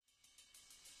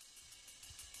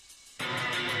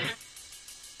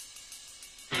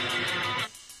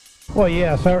Well,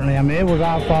 yeah, certainly. I mean, it was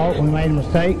our fault. We made a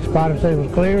mistake. Spotter said it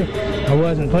was clear. I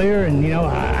wasn't clear, and,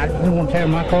 I didn't want to tear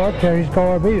my car up, tear his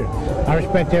car up either. I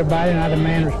respect everybody, and I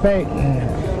demand respect.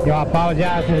 And, I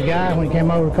apologized to the guy when he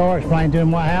came over the car, explained to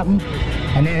him what happened,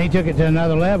 and then he took it to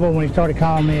another level when he started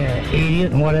calling me an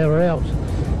idiot and whatever else.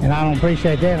 And I don't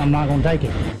appreciate that. I'm not going to take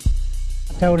it. I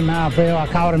told him how I feel. I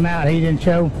called him out. He didn't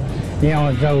show,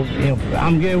 and so,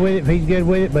 I'm good with it if he's good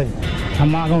with it, but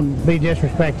I'm not going to be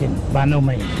disrespected by no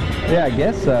means. Yeah, I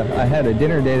guess I had a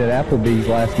dinner date at Applebee's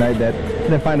last night that I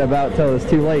didn't find out until it was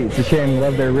too late. It's a shame.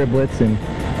 Love their riblets and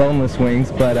boneless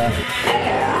wings, but...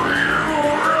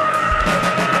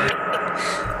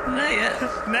 Not yet.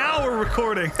 Now we're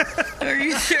recording. Are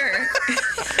you sure?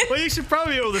 Well, you should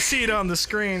probably be able to see it on the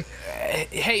screen.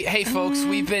 Hey, folks,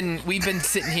 we've been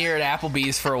sitting here at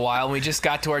Applebee's for a while, and we just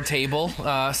got to our table,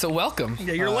 so welcome.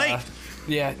 Yeah, you're late.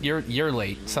 Yeah, you're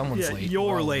late. Someone's late.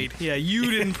 You're late. Yeah,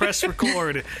 you didn't press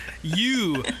record.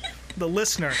 You, the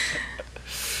listener.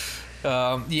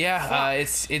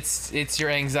 It's your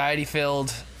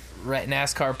anxiety-filled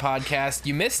NASCAR podcast.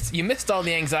 You missed all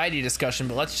the anxiety discussion,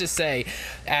 but let's just say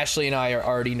Ashley and I are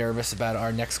already nervous about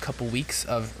our next couple weeks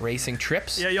of racing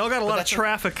trips. Yeah, y'all got a lot of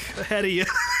traffic ahead of you.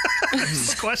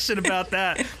 There's a question about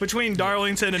that. Between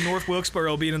Darlington and North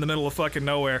Wilkesboro being in the middle of fucking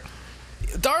nowhere.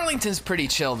 Darlington's pretty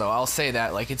chill, though. I'll say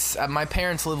that. Like, it's my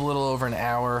parents live a little over an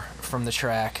hour from the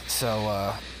track,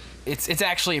 so it's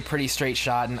actually a pretty straight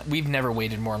shot, and we've never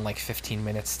waited more than like 15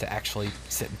 minutes to actually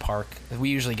sit and park. We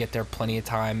usually get there plenty of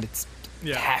time. It's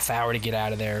a half hour to get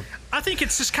out of there. I think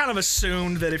it's just kind of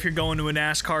assumed that if you're going to a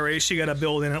NASCAR race, you got to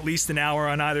build in at least an hour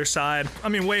on either side. I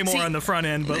mean, way more on the front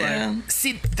end, but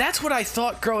See, that's what I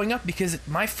thought growing up, because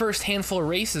my first handful of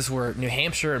races were New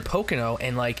Hampshire and Pocono,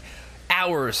 and like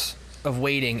hours of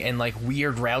waiting and like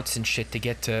weird routes and shit to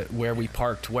get to where we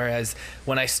parked. Whereas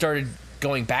when I started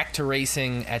going back to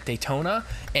racing at Daytona,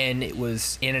 and it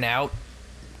was in and out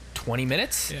 20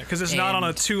 minutes. Yeah, because it's not on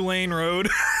a 2-lane road.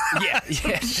 Yeah.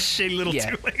 Shitty little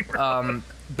 2-lane road.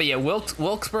 But yeah,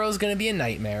 Wilkesboro's going to be a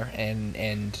nightmare,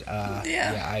 and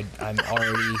I'm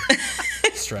already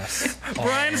stressed.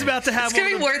 Brian's about to have It's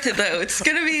going to be worth it, though. It's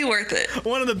going to be worth it.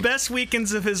 One of the best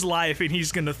weekends of his life, and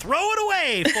he's going to throw it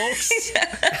away, folks.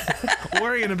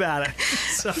 Worrying about it.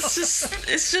 So.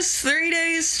 It's just 3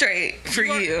 days straight for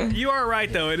you. You are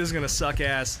right, though. It is going to suck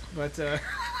ass. But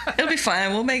it'll be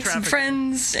fine. We'll make some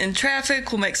friends in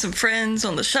traffic. We'll make some friends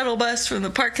on the shuttle bus from the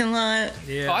parking lot.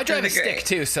 Yeah. Oh, I drive a stick,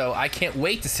 too, so I can't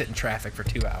wait to sit in traffic for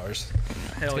 2 hours.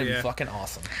 Hell it's going to yeah. be fucking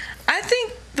awesome. I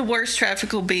think the worst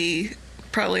traffic will be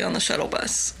probably on the shuttle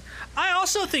bus. I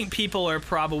also think people are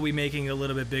probably making a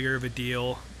little bit bigger of a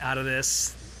deal out of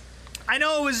this. I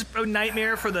know it was a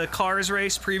nightmare for the Cars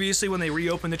race previously when they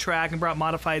reopened the track and brought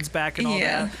modifieds back and all that.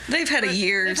 Yeah, they've had a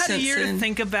year since then. They've had a year to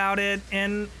think about it,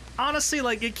 and honestly,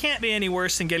 like, it can't be any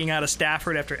worse than getting out of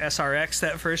Stafford after SRX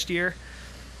that first year.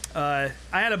 I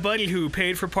had a buddy who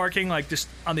paid for parking, like, just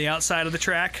on the outside of the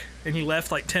track, and he left,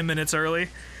 like, 10 minutes early.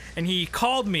 And he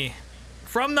called me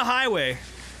from the highway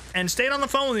and stayed on the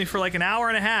phone with me for, like, an hour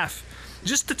and a half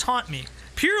just to taunt me.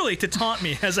 Purely to taunt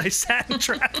me as I sat in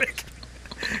traffic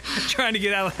trying to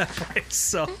get out of that place,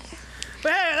 so...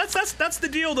 But hey, that's the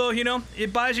deal, though,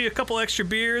 It buys you a couple extra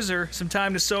beers or some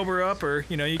time to sober up, or,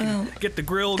 you can get the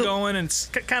grill going, and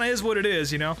it kind of is what it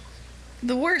is,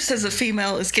 The worst as a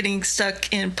female is getting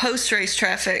stuck in post-race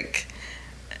traffic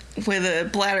with a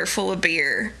bladder full of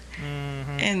beer,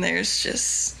 and there's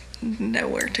just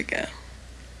nowhere to go.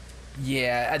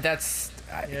 Yeah, that's...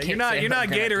 you're not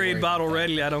Gatorade bottle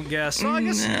ready, I don't guess. So I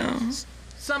guess No.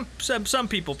 Some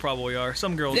people probably are.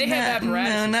 Some girls. They have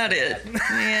apparatus. No, not it.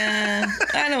 Yeah,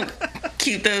 I don't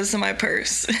keep those in my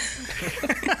purse.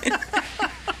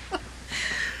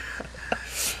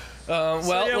 We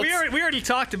already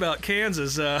talked about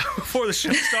Kansas before the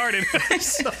show started.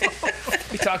 So.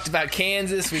 We talked about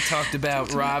Kansas. We talked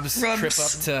about Rob's trip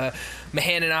up to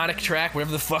Mahanonoc track,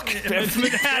 whatever the fuck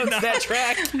that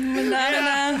track.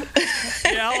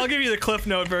 Yeah, I'll give you the Cliff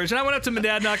Note version. I went up to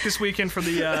Monadnock this weekend for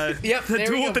the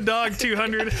Duel with the Dog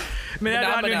 200.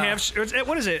 Monadnock, New Hampshire.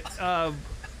 What is it? Fuck,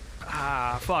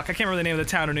 I can't remember the name of the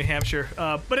town in New Hampshire.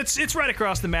 But it's right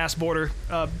across the Mass border.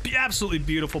 Absolutely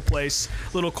beautiful place.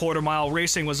 Little quarter mile.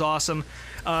 Racing was awesome.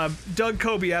 Doug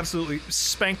Kobe absolutely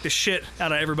spanked the shit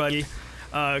out of everybody.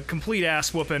 Complete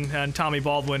ass whooping, and Tommy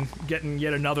Baldwin getting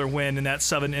yet another win in that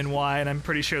Southern NY, and I'm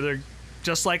pretty sure they're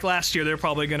just like last year. They're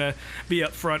probably gonna be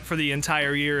up front for the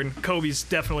entire year, and Kobe's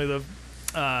definitely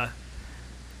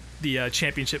the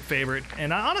championship favorite.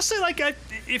 And honestly,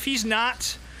 if he's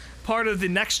not part of the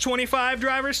next 25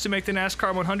 drivers to make the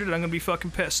NASCAR 100, I'm gonna be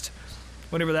fucking pissed.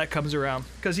 whenever that comes around,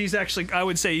 because he's actually, I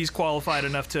would say he's qualified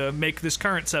enough to make this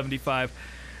current 75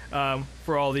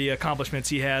 for all the accomplishments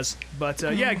he has. But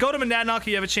yeah, go to Monadnock if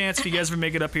you have a chance. If you guys ever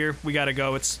make it up here, we got to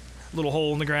go. It's a little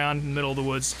hole in the ground in the middle of the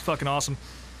woods. It's fucking awesome.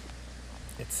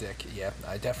 It's sick. Yeah,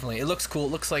 I definitely. It looks cool.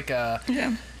 It looks like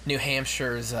New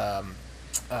Hampshire's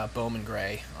Bowman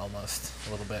Gray almost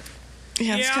a little bit.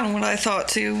 Yeah, that's kind of what I thought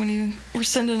too when you were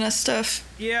sending us stuff.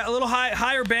 Yeah, a little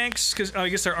higher banks, because I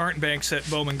guess there aren't banks at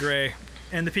Bowman Gray,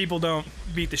 and the people don't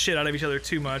beat the shit out of each other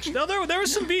too much. No, there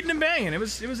was some beating and banging. It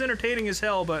was entertaining as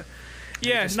hell, but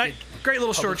yeah, great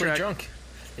little short track. Drunk.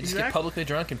 They just get publicly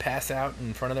drunk and pass out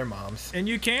in front of their moms. And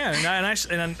you can,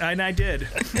 and I did.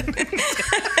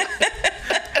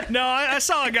 No, I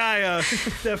saw a guy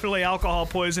definitely alcohol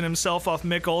poison himself off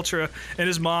Mick Ultra, and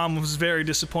his mom was very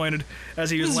disappointed as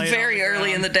he was laying. It was very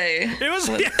early in the day. It was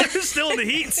still in the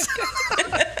heat.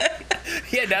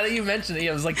 Yeah, now that you mentioned it,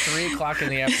 it was like 3 o'clock in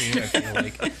the afternoon, I feel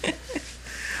like.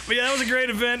 But yeah, that was a great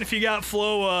event. If you got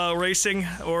Flow Racing,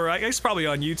 or I guess probably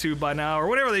on YouTube by now, or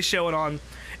whatever they show it on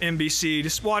NBC,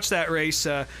 just watch that race.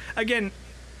 Again,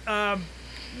 not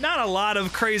a lot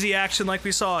of crazy action like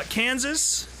we saw at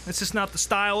Kansas. It's just not the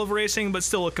style of racing, but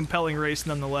still a compelling race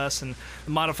nonetheless. And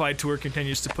the Modified Tour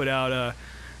continues to put out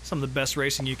some of the best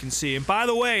racing you can see. And by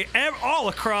the way, all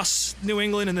across New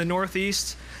England and the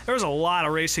Northeast, there was a lot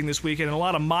of racing this weekend, and a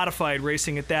lot of modified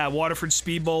racing at that. Waterford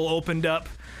Speed Bowl opened up.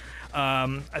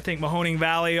 I think Mahoning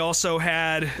Valley also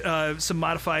had some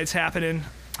modifieds happening.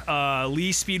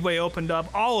 Lee Speedway opened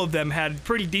up. All of them had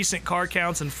pretty decent car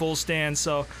counts and full stands.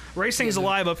 So racing's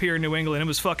alive up here in New England. It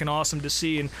was fucking awesome to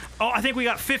see. And I think we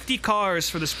got 50 cars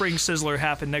for the Spring Sizzler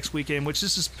happen next weekend, which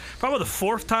this is probably the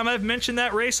 4th time I've mentioned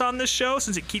that race on this show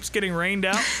since it keeps getting rained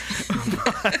out.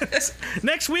 But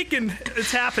next weekend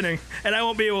it's happening, and I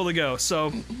won't be able to go.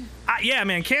 So yeah,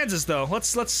 man, Kansas though.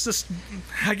 Let's just.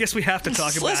 I guess we have to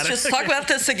talk about it. Let's just talk about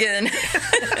this again.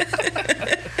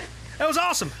 That was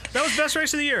awesome. That was best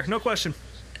race of the year, no question.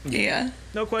 Yeah.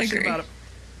 No question about it.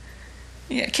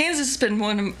 Yeah, Kansas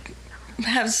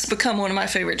has become one of my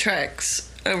favorite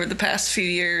tracks over the past few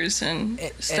years, and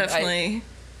it's definitely.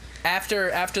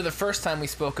 After the first time we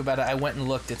spoke about it, I went and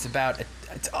looked. It's about a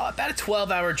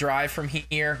 12-hour drive from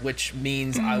here, which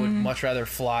means I would much rather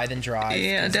fly than drive.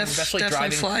 Yeah, especially definitely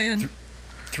driving flying.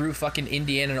 Through fucking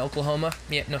Indiana and Oklahoma.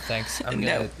 Yeah, no thanks. I'm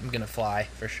gonna fly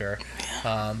for sure.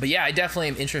 But yeah, I definitely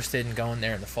am interested in going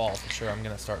there in the fall for sure. I'm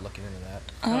gonna start looking into that.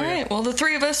 All right. Well, the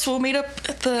 3 of us will meet up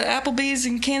at the Applebee's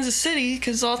in Kansas City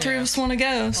because all 3 of us want to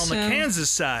go. On the Kansas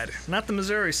side, not the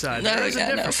Missouri side.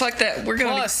 No, fuck that. We're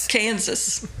going to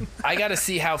Kansas. I got to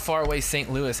see how far away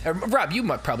St. Louis. Rob, you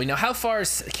might probably know how far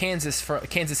is Kansas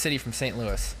City from St.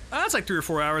 Louis. It's like 3 or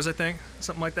 4 hours, I think,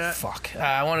 something like that. Fuck.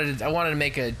 I wanted to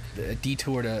make a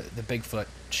detour to the Bigfoot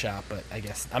shop, but I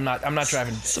guess I'm not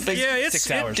driving. It's a big 6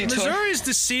 hours. Missouri's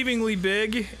deceivingly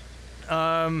big.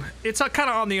 It's kind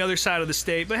of on the other side of the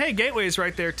state, but hey, Gateway is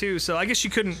right there too. So I guess you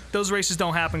couldn't. Those races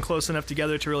don't happen close enough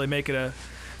together to really make it a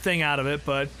thing out of it.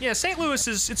 But yeah, St. Louis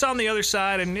it's on the other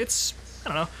side, and it's, I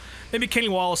don't know. Maybe Kenny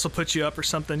Wallace will put you up or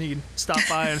something. You can stop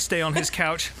by and stay on his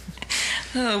couch.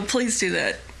 Oh, please do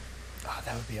that. Oh,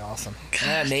 that would be awesome.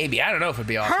 Maybe. I don't know if it'd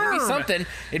be awesome. It'd be something.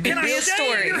 It'd be a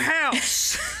story. In your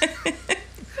house.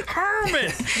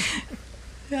 Herman.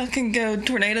 Y'all can go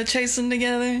tornado chasing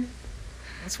together.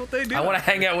 That's what they do. I want to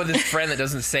hang out with his friend that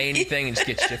doesn't say anything and just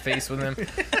get shit-faced with him.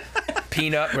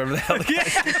 Peanut, whatever the hell the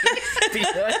guy's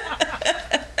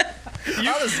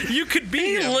Peanut. You could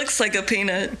be him. He looks like a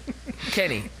peanut.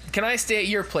 Kenny, can I stay at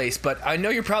your place? But I know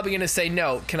you're probably going to say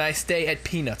no. Can I stay at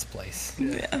Peanut's place?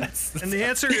 Yeah. That's and the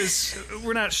answer is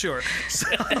we're not sure. So,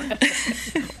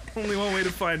 only one way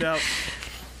to find out.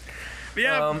 But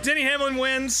yeah, Denny Hamlin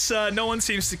wins. No one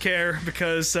seems to care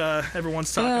because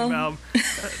everyone's talking about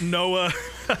Noah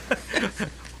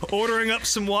ordering up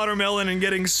some watermelon and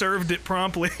getting served it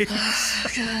promptly. Oh,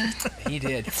 God. He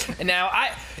did. And now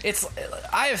I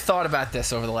have thought about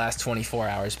this over the last 24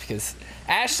 hours because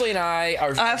Ashley and I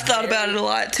are. I've thought about it a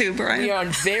lot too, Brian. We are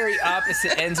on very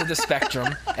opposite ends of the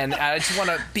spectrum, and I just want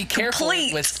to be careful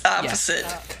Complete with opposite.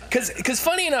 Because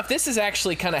funny enough, this is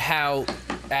actually kind of how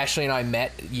Ashley and I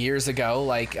met years ago.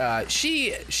 Like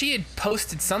she had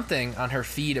posted something on her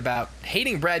feed about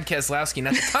hating Brad Keselowski, and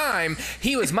at the time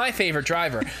he was my favorite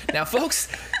driver. Now, folks,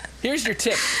 here's your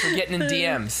tip for getting in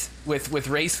DMs with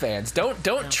race fans.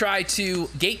 Don't try to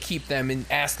gatekeep them and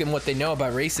ask them what they know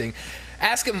about racing.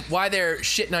 Ask them why they're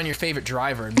shitting on your favorite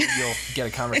driver, and maybe you'll get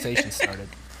a conversation started.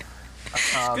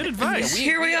 Good advice.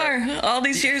 Here we are, all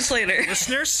these years later.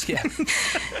 Listeners? Yeah.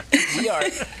 We are.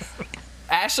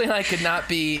 Ashley and I could not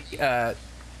be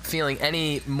feeling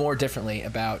any more differently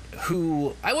about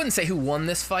who, I wouldn't say who won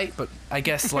this fight, but I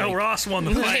guess like... Well, Ross won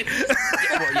the fight.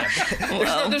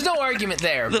 There's no argument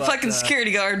there. The but, fucking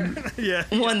security guard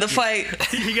won the fight.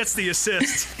 He gets the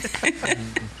assist.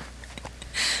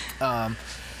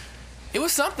 It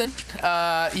was something.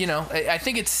 I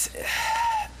think it's...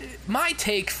 My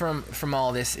take from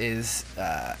all this is,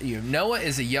 Noah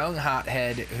is a young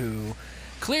hothead who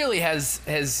clearly has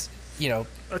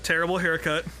a terrible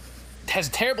haircut. Has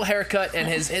a terrible haircut and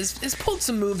has pulled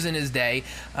some moves in his day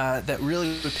that really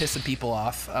would piss some people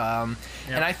off. And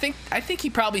I think he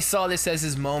probably saw this as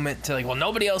his moment to well,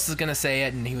 nobody else is gonna say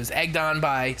it, and he was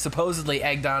supposedly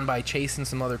egged on by Chase and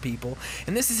some other people.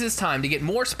 And this is his time to get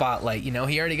more spotlight.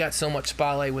 He already got so much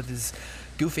spotlight with his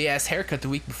goofy ass haircut the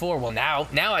week before. Well,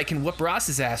 now I can whoop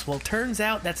Ross's ass. Well, it turns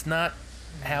out that's not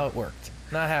how it worked.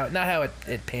 Not how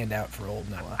it panned out for old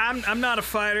Noah. I'm not a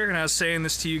fighter, and I was saying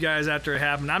this to you guys after it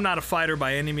happened. I'm not a fighter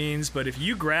by any means, but if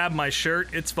you grab my shirt,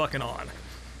 it's fucking on.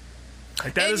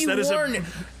 Like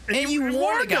you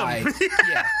warn a guy.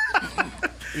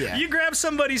 Yeah. You grab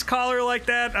somebody's collar like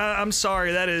that, I'm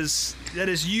sorry. That is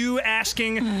you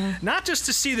asking not just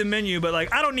to see the menu, but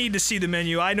I don't need to see the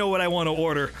menu. I know what I want to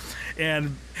order.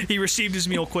 And he received his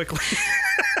meal quickly.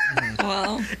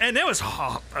 Well, and that was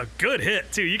a good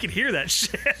hit too. You could hear that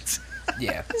shit.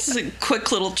 Yeah. This is a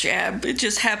quick little jab. It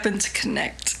just happened to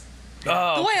connect.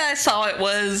 Oh. The way I saw it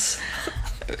was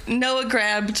Noah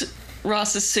grabbed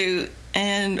Ross's suit,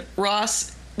 and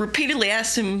Ross repeatedly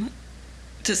asked him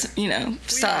to,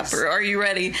 stop, or are you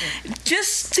ready?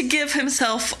 Just to give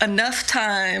himself enough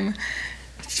time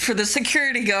for the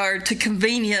security guard to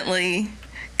conveniently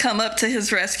come up to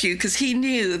his rescue, because he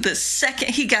knew the second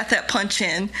he got that punch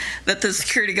in that the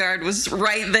security guard was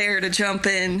right there to jump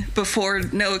in before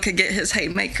Noah could get his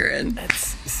haymaker in.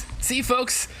 See,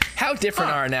 folks, how different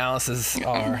our analyses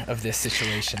are of this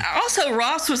situation. Also,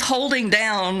 Ross was holding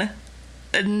down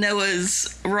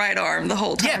Noah's right arm the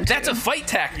whole time. Yeah, that's a fight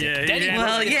tactic.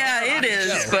 It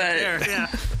is, but... Yeah.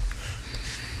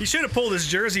 He should have pulled his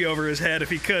jersey over his head if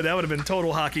he could. That would have been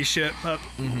total hockey shit.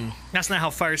 That's not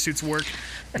how fire suits work.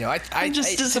 I'm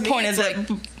just disappointed that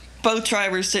both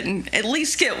drivers didn't at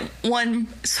least get one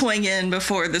swing in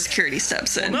before the security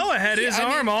steps in. Well, Noah had his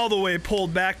arm all the way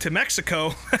pulled back to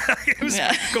Mexico. It was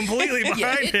completely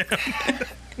behind him.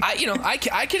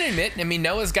 I can admit,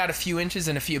 Noah's got a few inches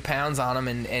and a few pounds on him,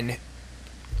 and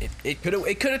it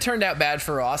could have turned out bad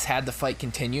for Ross had the fight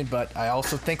continued, but I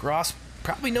also think Ross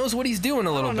probably knows what he's doing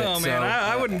a little bit. I don't know, man.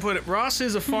 I wouldn't put it. Ross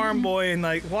is a farm boy, and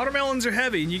watermelons are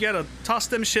heavy, and you got to toss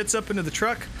them shits up into the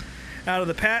truck out of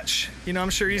the patch.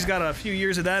 I'm sure he's got a few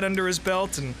years of that under his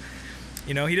belt, and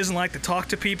he doesn't like to talk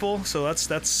to people, so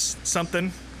that's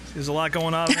something. There's a lot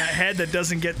going on in that head that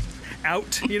doesn't get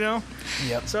out,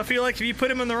 Yep. So I feel like if you put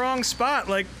him in the wrong spot,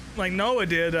 like Noah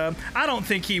did, I don't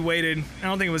think he waited. I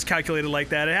don't think it was calculated like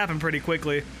that. It happened pretty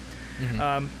quickly.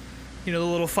 The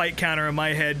little fight counter in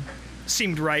my head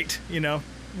seemed right.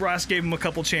 Ross gave him a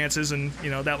couple chances, and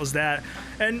that was that.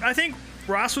 And I think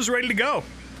Ross was ready to go.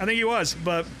 I think he was,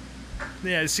 but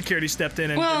security stepped in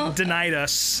and denied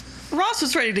us. Ross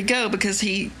was ready to go because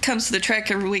he comes to the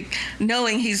track every week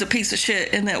knowing he's a piece of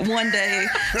shit, and that one day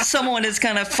someone is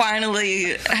going to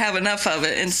finally have enough of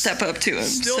it and step up to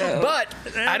him. But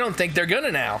I don't think they're going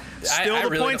to now. Still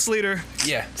the points leader.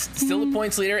 Yeah, still the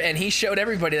points leader, and he showed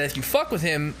everybody that if you fuck with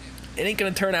him, it ain't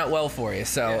going to turn out well for you.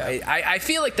 So I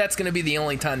feel like that's going to be the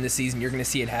only time this season you're going to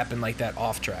see it happen like that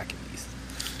off track at least.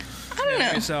 I don't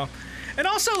know. So. And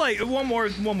also, one more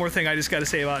thing I just got to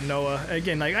say about Noah.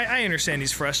 Again, I understand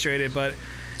he's frustrated, but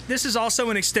this is also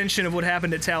an extension of what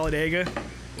happened at Talladega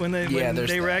when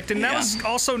they wrecked, and that was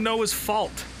also Noah's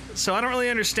fault. So I don't really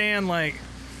understand, or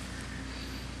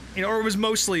it was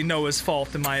mostly Noah's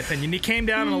fault in my opinion. He came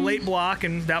down on a late block,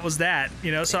 and that was that.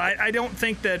 So I don't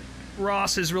think that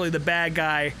Ross is really the bad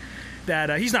guy.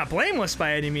 That he's not blameless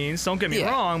by any means. Don't get me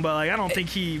wrong, but I don't think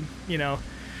he,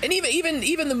 And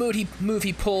even the move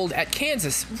he pulled at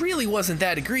Kansas really wasn't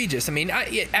that egregious.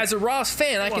 As a Ross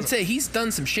fan, I can say he's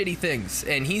done some shitty things,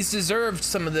 and he's deserved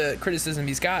some of the criticism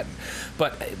he's gotten.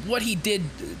 But what he did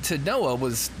to Noah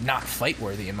was not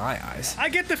fight-worthy in my eyes. I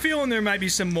get the feeling there might be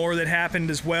some more that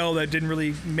happened as well that didn't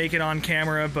really make it on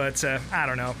camera, but I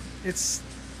don't know. It's...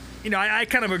 I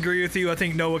kind of agree with you. I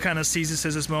think Noah kind of sees this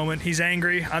as his moment. He's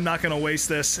angry. I'm not going to waste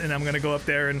this, and I'm going to go up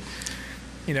there and,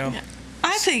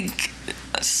 I think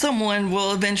someone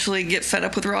will eventually get fed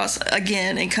up with Ross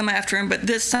again and come after him, but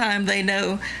this time they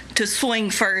know to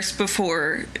swing first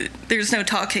before there's no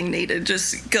talking needed.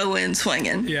 Just go in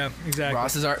swinging. Yeah,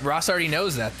 exactly. Ross already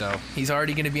knows that, though. He's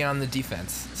already going to be on the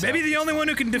defense. So. Maybe the only one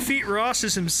who can defeat Ross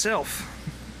is himself.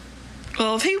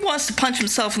 Well, if he wants to punch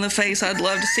himself in the face, I'd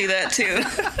love to see that too.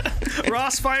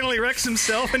 Ross finally wrecks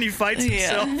himself and he fights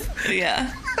himself.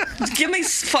 Yeah. Give me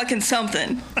fucking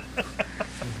something.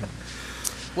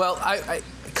 Well, I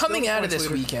coming out of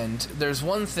this weekend, there's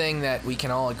one thing that we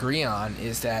can all agree on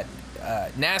is that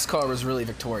NASCAR was really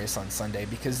victorious on Sunday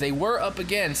because they were up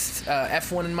against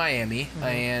F1 in Miami,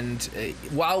 and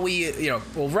while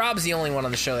Rob's the only one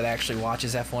on the show that actually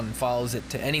watches F1 and follows it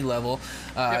to any level.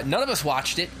 None of us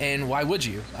watched it, and why would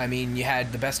you? I mean, you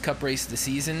had the best Cup race of the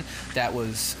season that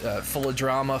was full of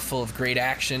drama, full of great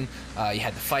action. You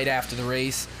had the fight after the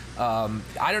race.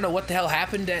 I don't know what the hell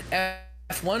happened at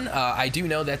F1. I do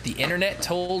know that the internet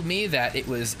told me that it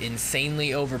was insanely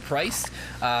overpriced.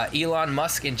 Elon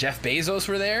Musk and Jeff Bezos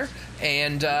were there,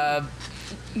 and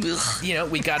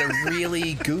we got a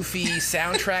really goofy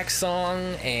soundtrack song,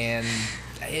 and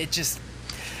it just,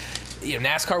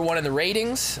 NASCAR won in the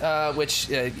ratings, which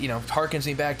harkens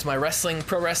me back to my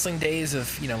pro wrestling days of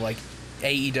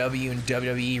AEW and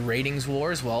WWE ratings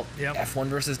wars. Well, F1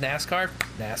 versus NASCAR.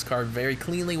 NASCAR very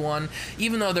cleanly won,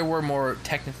 even though there were more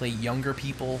technically younger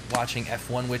people watching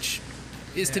F1, which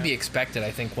is to be expected,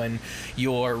 I think, when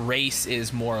your race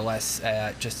is more or less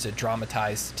just a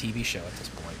dramatized TV show at this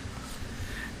point.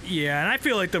 Yeah, and I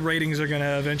feel like the ratings are going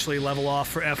to eventually level off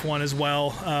for F1 as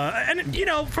well. And,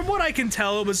 from what I can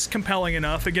tell, it was compelling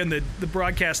enough. Again, the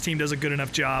broadcast team does a good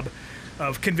enough job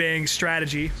of conveying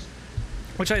strategy,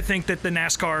 which I think that the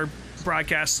NASCAR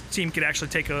broadcast team could actually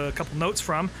take a couple notes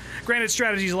from. Granted,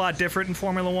 strategy is a lot different in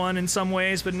Formula One in some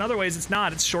ways, but in other ways it's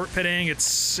not. It's short pitting.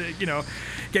 It's,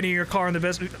 getting your car in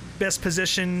the best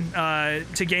position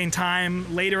to gain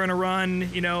time later in a run,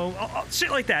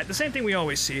 shit like that. The same thing we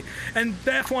always see. And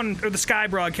the F1, or the Sky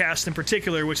broadcast in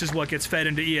particular, which is what gets fed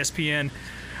into ESPN,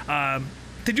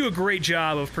 they do a great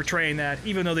job of portraying that,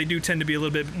 even though they do tend to be a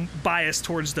little bit biased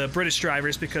towards the British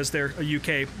drivers because they're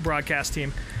a UK broadcast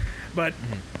team. But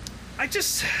I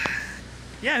just,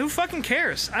 who fucking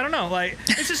cares? I don't know.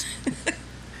 It's just...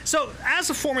 So,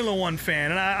 as a Formula One fan,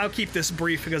 and I'll keep this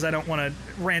brief because I don't want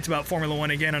to rant about Formula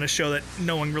One again on a show that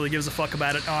no one really gives a fuck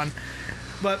about it on,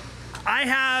 but I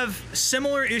have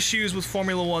similar issues with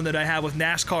Formula One that I have with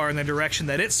NASCAR in the direction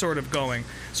that it's sort of going,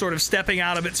 sort of stepping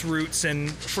out of its roots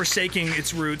and forsaking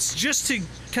its roots just to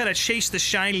kind of chase the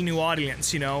shiny new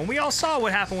audience, And we all saw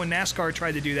what happened when NASCAR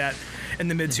tried to do that in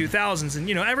the mid-2000s, and,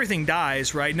 everything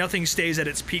dies, right? Nothing stays at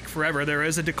its peak forever. There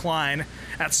is a decline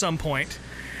at some point.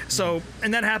 So,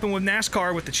 and that happened with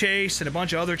NASCAR with the chase and a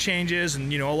bunch of other changes,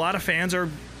 and, a lot of fans are,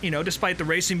 despite the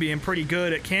racing being pretty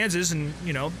good at Kansas and,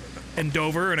 and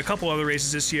Dover and a couple other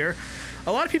races this year,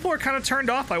 a lot of people are kind of turned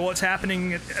off by what's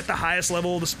happening at the highest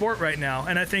level of the sport right now.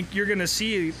 And I think you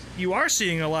are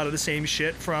seeing a lot of the same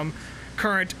shit from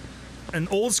current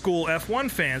and old school F1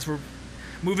 fans. We're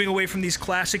moving away from these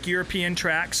classic European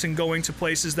tracks and going to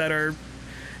places that are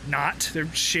they're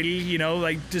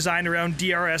shitty, designed around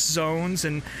DRS zones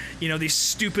and, these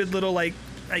stupid little like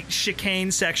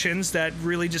chicane sections that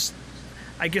really just,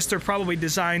 I guess they're probably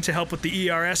designed to help with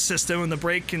the ERS system and the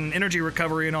brake and energy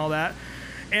recovery and all that.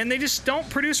 And they just don't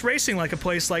produce racing like a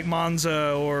place like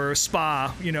Monza or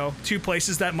Spa, two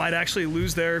places that might actually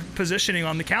lose their positioning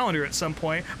on the calendar at some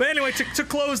point. But anyway, to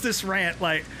close this rant,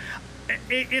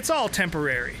 it's all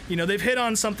temporary. They've hit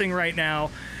on something right now,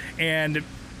 and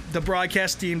the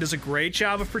broadcast team does a great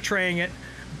job of portraying it,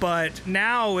 but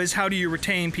now is how do you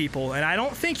retain people? And I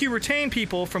don't think you retain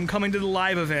people from coming to the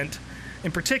live event,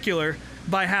 in particular,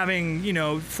 by having,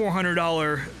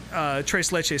 $400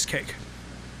 Tres Leches cake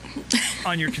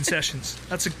on your concessions.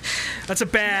 That's a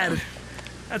bad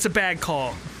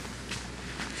call.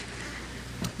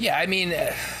 Yeah, I mean,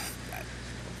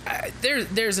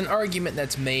 there's an argument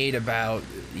that's made about,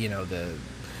 the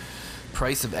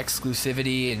price of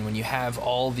exclusivity, and when you have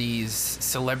all these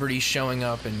celebrities showing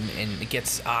up and it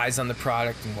gets eyes on the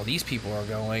product, and these people are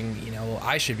going,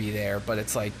 I should be there, but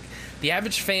it's like the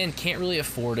average fan can't really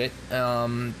afford it.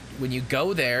 When you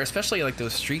go there, especially like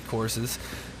those street courses,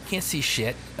 you can't see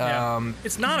shit.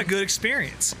 It's not a good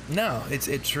experience. No,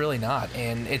 it's really not,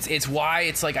 and it's why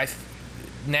it's like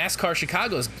NASCAR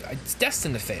Chicago is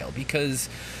destined to fail, because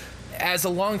as a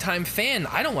longtime fan,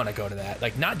 I don't want to go to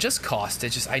that. Not just cost.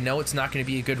 It's just I know it's not going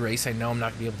to be a good race. I know I'm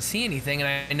not going to be able to see anything,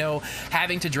 and I know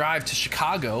having to drive to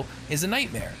Chicago is a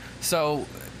nightmare. So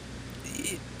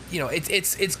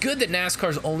it's good that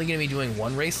NASCAR's only going to be doing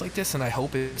one race like this, and I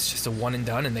hope it's just a one and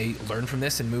done, and they learn from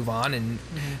this and move on, and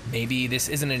maybe this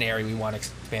isn't an area we want to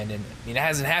expand in. I mean, it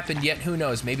hasn't happened yet. Who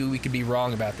knows? Maybe we could be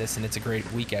wrong about this, and it's a great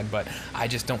weekend, but I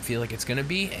just don't feel like it's going to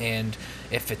be. And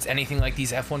if it's anything like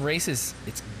these F1 races,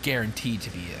 it's guaranteed to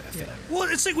be a failure. Well,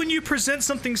 it's like when you present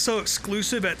something so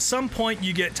exclusive, at some point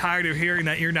you get tired of hearing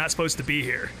that you're not supposed to be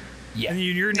here. Yeah. And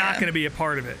you're not going to be a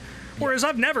part of it. Whereas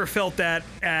I've never felt that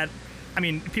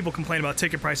people complain about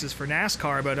ticket prices for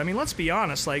NASCAR, but I mean, let's be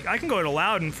honest. Like, I can go to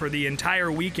Loudon for the entire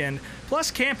weekend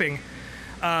plus camping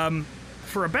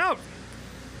for about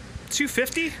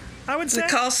 $250, I would say. The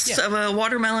cost of a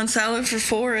watermelon salad for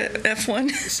 4 at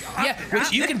F1. Yeah,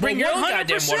 which you can bring your own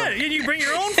goddamn watermelon. You bring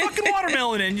your own fucking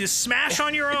watermelon and you smash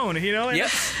on your own. You know.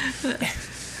 Yep.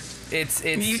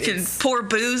 You can pour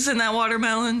booze in that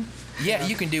watermelon. Yeah,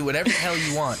 you can do whatever the hell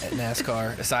you want at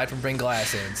NASCAR, aside from bring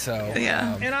glass in. So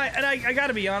yeah, and I got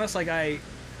to be honest, like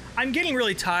I'm getting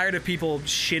really tired of people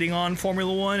shitting on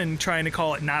Formula One and trying to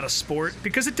call it not a sport,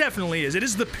 because it definitely is. It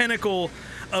is the pinnacle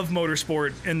of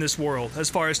motorsport in this world as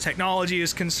far as technology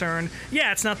is concerned.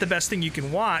 Yeah, it's not the best thing you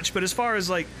can watch, but as far as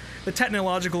like the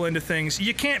technological end of things,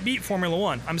 you can't beat Formula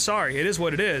One. I'm sorry, it is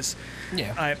what it is.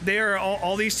 Yeah, they are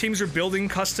all these teams are building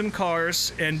custom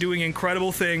cars and doing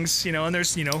incredible things, and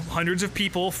there's hundreds of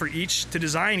people for each to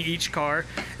design each car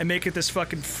and make it this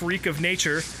fucking freak of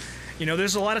nature.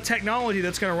 There's a lot of technology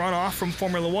that's going to run off from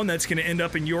Formula One that's going to end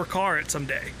up in your car at some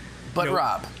day. But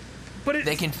Rob, but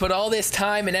they can put all this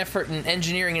time and effort and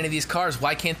engineering into these cars.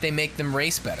 Why can't they make them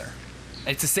race better?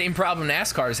 It's the same problem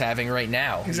NASCAR is having right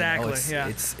now. Exactly.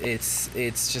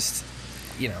 It's just,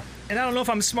 And I don't know if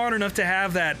I'm smart enough to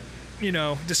have that,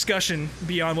 discussion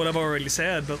beyond what I've already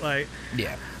said, but like,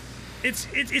 yeah, it's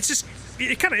just.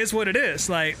 It kind of is what it is.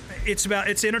 Like, it's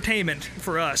entertainment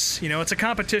for us. It's a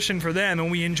competition for them,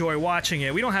 and we enjoy watching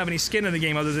it. We don't have any skin in the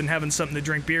game other than having something to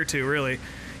drink beer to, really.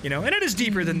 And it is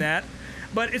deeper than that,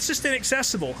 but it's just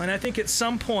inaccessible. And I think at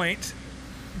some point,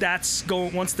 that's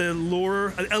going once the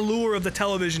allure of the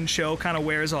television show kind of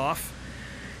wears off,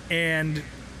 and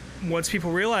once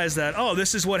people realize that, oh,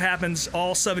 this is what happens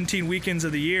all 17 weekends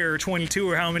of the year, or 22,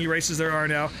 or how many races there are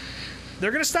now,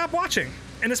 they're going to stop watching.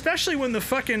 And especially when the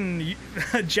fucking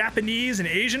Japanese and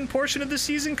Asian portion of the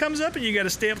season comes up and you got to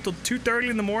stay up till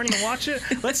 2:30 in the morning to watch it.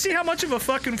 Let's see how much of a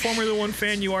fucking Formula One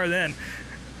fan you are then.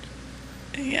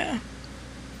 Yeah.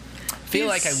 I feel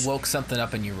like I woke something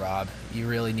up in you, Rob. You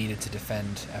really needed to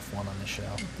defend F1 on the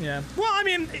show. Yeah. Well, I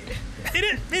mean,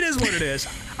 it is what it is.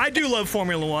 I do love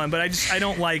Formula One, but I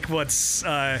don't like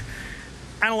I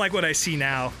don't like what I see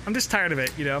now. I'm just tired of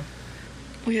it,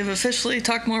 We have officially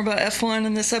talked more about F1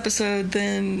 in this episode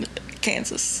than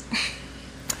Kansas.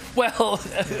 Well,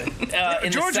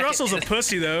 George Russell's a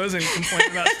pussy, though, isn't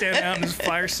complaining about standing out in his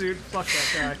fire suit. Fuck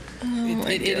that guy.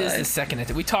 It is the second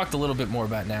attempt. We talked a little bit more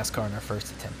about NASCAR in our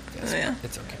first attempt. Yeah.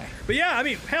 It's okay. But yeah, I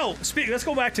mean, hell, let's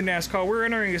go back to NASCAR. We're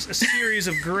entering a series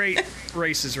of great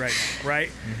races right now, right?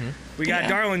 Mm-hmm. We got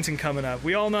Darlington coming up.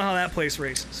 We all know how that place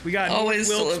races. We got always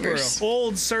Wilkesboro,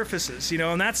 old surfaces,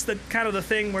 and that's the kind of the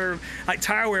thing where like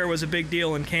tire wear was a big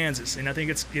deal in Kansas, and I think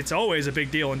it's always a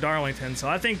big deal in Darlington. So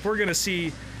I think we're gonna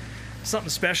see something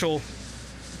special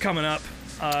coming up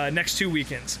next 2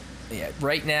 weekends. Yeah,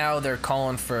 right now they're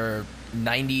calling for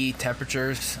 90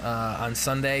 temperatures on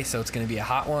Sunday, so it's going to be a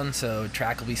hot one. So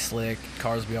track will be slick,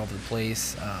 cars will be all over the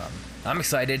place. I'm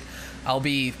excited. I'll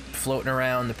be floating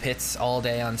around the pits all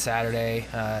day on Saturday,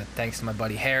 thanks to my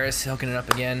buddy Harris hooking it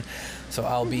up again. So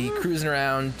I'll be cruising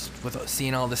around with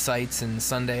seeing all the sights, and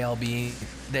Sunday I'll be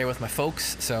there with my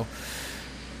folks. So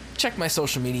check my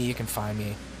social media. You can find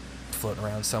me floating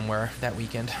around somewhere that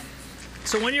weekend.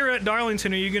 So when you're at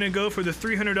Darlington, are you going to go for the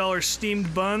 $300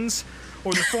 steamed buns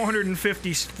or the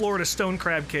 $450 Florida stone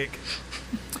crab cake?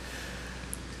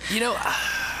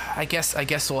 I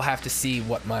guess we'll have to see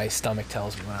what my stomach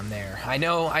tells me when I'm there. I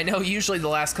know usually the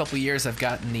last couple of years I've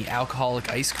gotten the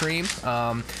alcoholic ice cream.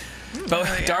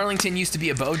 Darlington used to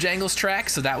be a Bojangles track,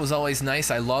 so that was always nice.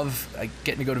 I love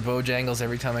getting to go to Bojangles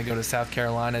every time I go to South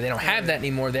Carolina. They don't have that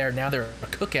anymore there. Now they're a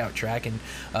cookout track, and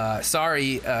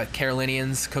sorry,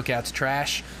 Carolinians, cookout's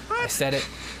trash. I said it.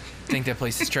 I think that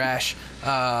place is trash.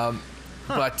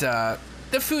 But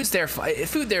the food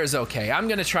there is okay. I'm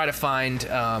going to try to find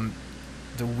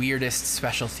the weirdest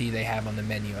specialty they have on the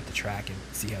menu at the track and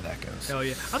see how that goes. Hell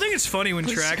yeah. I think it's funny when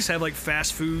tracks have like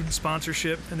fast food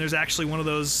sponsorship and there's actually one of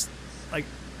those like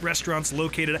restaurants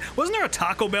located. Wasn't there a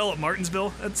Taco Bell at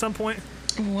Martinsville at some point?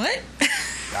 What?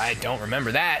 I don't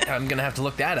remember that. I'm gonna have to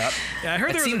look that up. Yeah, I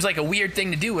heard it seems like a weird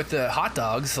thing to do with the hot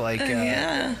dogs. Like,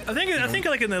 Yeah. I think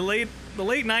like in the late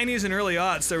 90s and early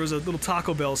aughts, there was a little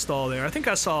Taco Bell stall there. I think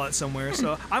I saw it somewhere.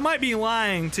 So I might be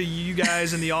lying to you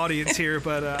guys in the audience here,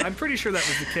 but I'm pretty sure that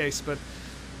was the case. But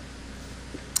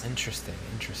interesting.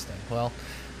 Well,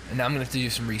 and now I'm gonna have to do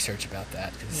some research about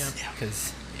that.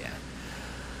 Because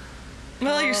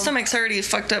Well, your stomach's already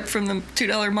fucked up from the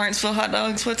 $2 Martinsville hot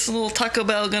dogs. What's a little Taco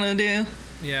Bell gonna do?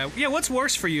 yeah. What's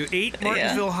worse for you, 8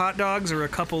 Martinsville hot dogs or a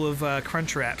couple of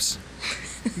Crunch Wraps?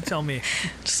 You tell me.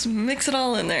 Just mix it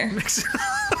all in there.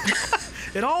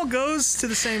 It all goes to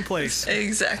the same place.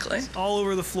 Exactly. All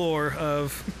over the floor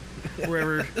of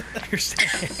wherever you're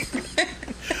staying.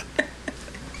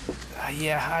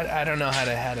 I don't know how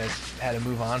to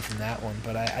move on from that one,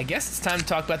 but I guess it's time to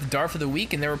talk about the DARF of the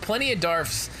week, and there were plenty of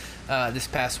DARFs this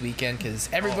past weekend because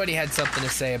everybody had something to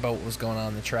say about what was going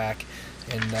on the track,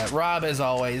 and Rob, as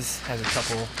always, has a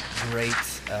couple great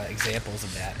examples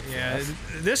of that. Yeah,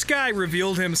 this guy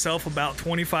revealed himself about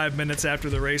 25 minutes after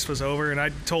the race was over, and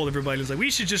I told everybody, I was like,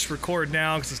 we should just record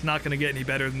now because it's not going to get any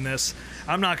better than this.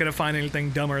 I'm not going to find anything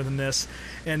dumber than this.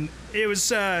 And it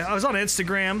was, I was on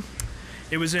Instagram.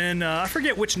 It was in, I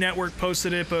forget which network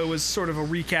posted it, but it was sort of a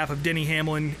recap of Denny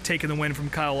Hamlin taking the win from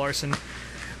Kyle Larson.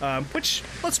 Which,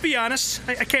 let's be honest,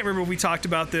 I can't remember if we talked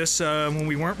about this when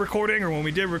we weren't recording or when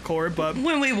we did record, but...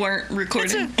 When we weren't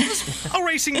recording. It's a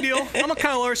racing deal. I'm a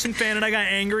Kyle Larson fan, and I got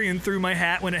angry and threw my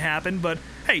hat when it happened, but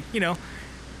hey,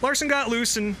 Larson got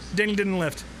loose and Denny didn't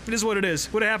lift. It is what it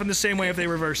is. Would have happened the same way if they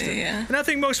reversed it. Yeah. And I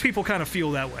think most people kind of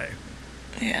feel that way.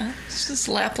 Yeah, it's just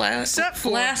last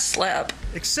lap.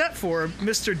 Except for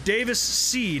Mr. Davis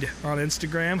Seed on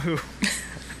Instagram, who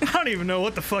I don't even know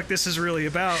what the fuck this is really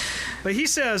about. But he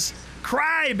says,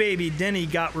 "Crybaby Denny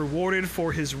got rewarded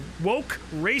for his woke,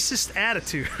 racist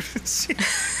attitude.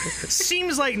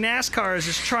 Seems like NASCAR is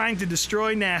just trying to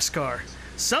destroy NASCAR.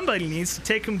 Somebody needs to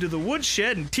take him to the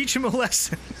woodshed and teach him a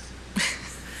lesson."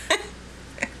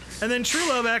 And then True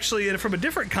Love actually, from a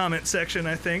different comment section,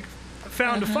 I think,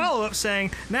 found a follow-up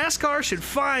saying, NASCAR should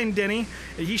fine Denny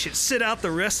and he should sit out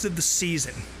the rest of the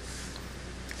season.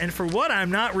 And for what,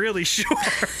 I'm not really sure.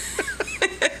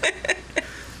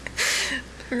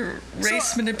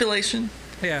 Race manipulation.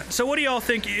 Yeah. So what do y'all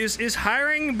think? Is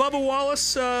hiring Bubba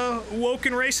Wallace woke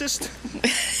and racist?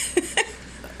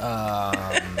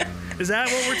 Is that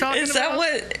what we're talking about? Is that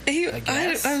what he... I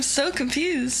guess. I'm so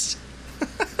confused.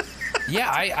 Yeah,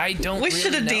 I don't We really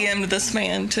should have know. DM'd this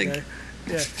man to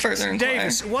further inquire.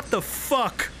 Davis, what the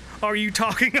fuck are you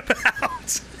talking about?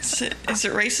 Is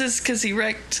it racist because he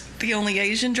wrecked the only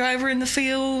Asian driver in the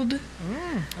field?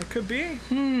 It could be.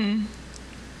 I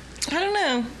don't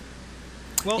know.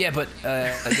 Well, Yeah, but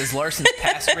does Larson's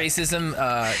past racism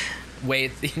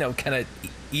kind of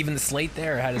even the slate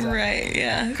there? Or how does that? Right,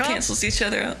 yeah. Cancels each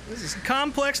other out. this is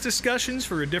complex discussions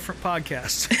for a different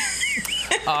podcast.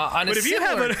 On But if you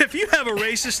have a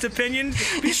racist opinion,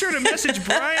 be sure to message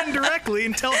Brian directly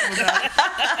and tell him about it.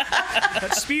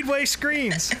 At Speedway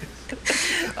Screens.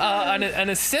 on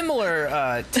a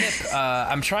similar tip,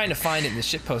 I'm trying to find it in the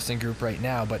shitposting group right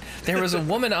now, but there was a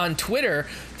woman on Twitter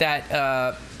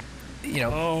that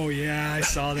Oh yeah, I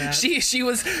saw that. she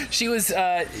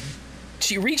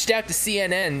reached out to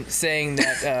CNN saying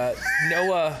that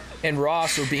Noah and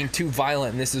Ross were being too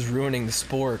violent and this is ruining the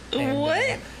sport. And,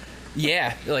 What?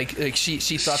 Yeah, like she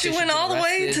thought She they should went get all the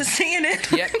way to arrested.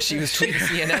 CNN. Yep, she was tweeting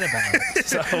CNN about it.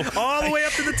 So All the way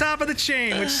up to the top of the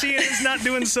chain, which CNN's not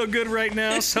doing so good right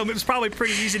now, so it was probably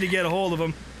pretty easy to get a hold of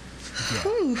them.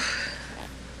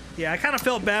 Yeah, I kind of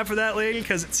felt bad for that lady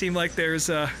because it seemed like there's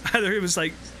either it was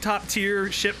like top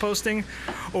tier shit posting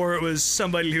or it was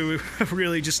somebody who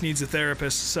really just needs a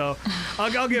therapist. So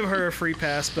I'll give her a free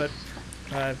pass. But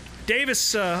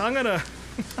Davis, I'm gonna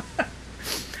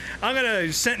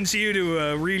sentence you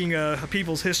to reading a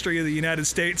people's history of the United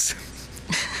States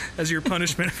as your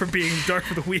punishment for being Dark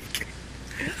of the Week.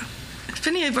 If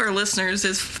any of our listeners,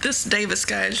 if this Davis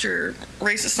guy is your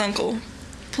racist uncle,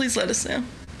 please let us know.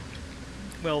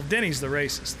 Well, Denny's the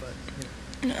racist, but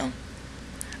No.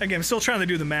 again, I'm still trying to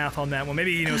do the math on that one.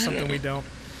 Maybe he knows something we don't.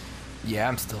 yeah,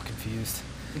 I'm still confused.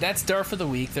 That's DARF of the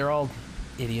week. They're all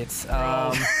idiots.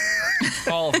 All of them.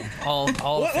 All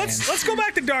the fans. Let's go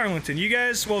back to Darlington. You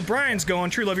guys, well, Brian's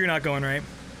going. True Love, you're not going, right?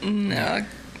 No.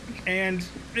 And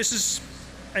this is,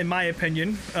 in my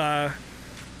opinion,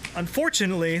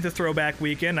 unfortunately, the throwback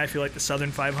weekend. I feel like the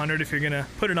Southern 500, if you're going to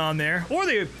put it on there, or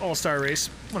the All-Star race.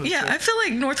 One of the Yeah, two. I feel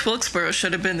like North Wilkesboro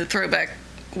should have been the throwback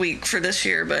week for this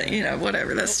year, but,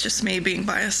 whatever. That's just me being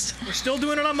biased. We're still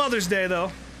doing it on Mother's Day,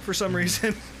 though, for some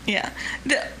reason. Yeah.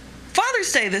 The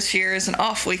Father's Day this year is an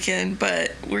off weekend,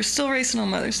 but we're still racing on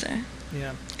Mother's Day.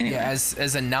 Yeah. Anyway. Yeah,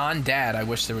 as a non-dad, I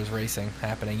wish there was racing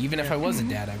happening. Even if I was a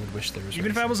dad, I would wish there was Even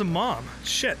racing. if I was a mom.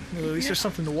 Shit. At least there's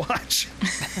something to watch.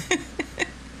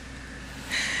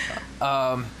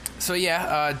 So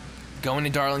yeah, going to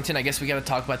Darlington, I guess we got to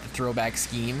talk about the throwback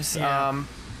schemes. Yeah.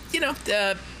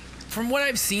 From what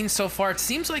I've seen so far, it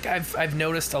seems like I've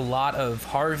noticed a lot of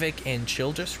Harvick and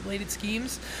Childress related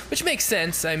schemes, which makes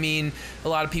sense. I mean, a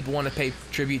lot of people want to pay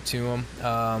tribute to him.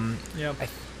 Yep. I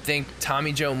think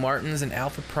Tommy Joe Martins and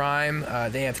Alpha Prime,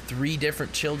 they have 3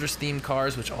 different Childress themed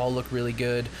cars, which all look really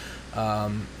good.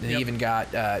 They even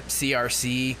got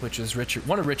CRC, which was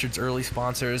one of Richard's early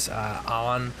sponsors,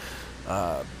 on.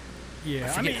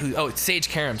 Yeah, It's Sage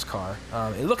Karam's car.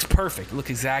 It looks perfect. It looks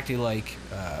exactly like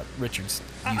Richard's.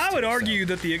 I would argue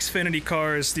that the Xfinity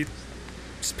cars, the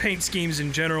paint schemes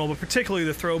in general, but particularly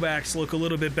the throwbacks, look a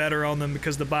little bit better on them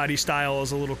because the body style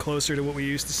is a little closer to what we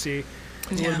used to see.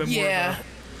 It's a little bit more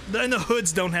and the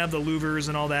hoods don't have the louvers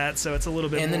and all that, so it's a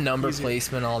little bit and more the number easier.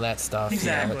 placement, all that stuff.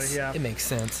 Exactly, It makes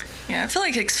sense. Yeah, I feel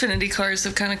like Xfinity cars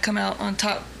have kind of come out on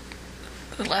top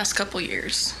the last couple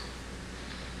years.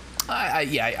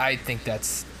 I think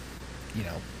that's, you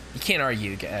can't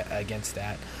argue against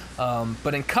that.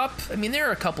 But in Cup, I mean, there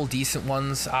are a couple decent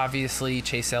ones. Obviously,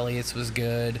 Chase Elliott's was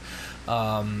good.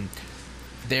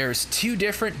 There's 2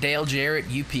 different Dale Jarrett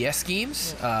UPS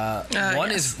schemes.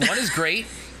 One is great,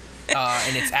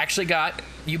 and it's actually got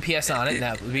UPS on it, and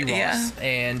that would be Ross. Yeah.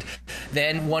 And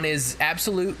then one is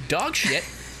absolute dog shit.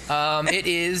 It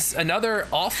is another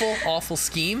awful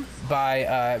scheme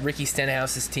by Ricky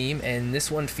Stenhouse's team, and this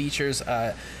one features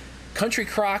Country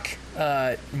Crock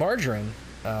Margarine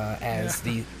as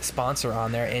the sponsor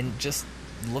on there, and just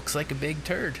looks like a big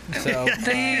turd. So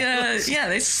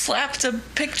They slapped a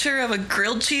picture of a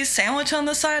grilled cheese sandwich on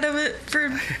the side of it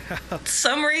for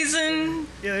some reason.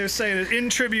 Yeah, they were saying it in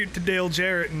tribute to Dale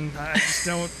Jarrett, and I just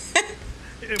don't.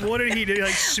 What did he do?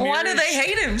 Like, smear Why do they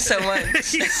hate him so much?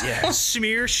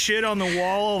 Smear shit on the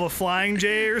wall of a Flying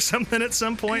J or something at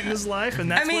some point in his life, and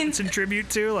that's what it's in tribute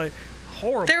to. Like,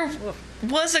 horrible. There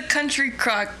was a Country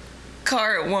Crock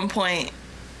car at one point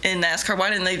in NASCAR. Why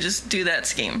didn't they just do that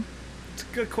scheme? It's a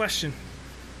good question.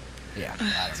 Yeah,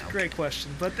 I don't know. Great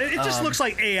question, but it just looks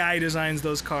like AI designs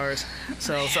those cars.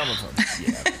 So some of them,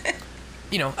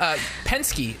 yeah.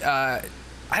 Penske.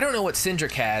 I don't know what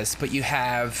Cindric has, but you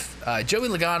have Joey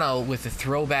Logano with the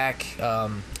throwback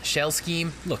shell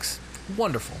scheme. Looks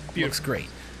wonderful. Beautiful. Looks great.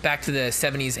 Back to the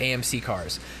 70s AMC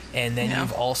cars. And then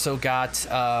you've also got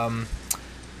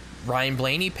Ryan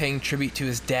Blaney paying tribute to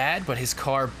his dad, but his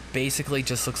car basically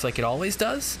just looks like it always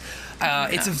does.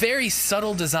 It's a very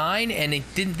subtle design, and they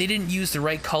didn't use the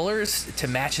right colors to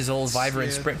match his old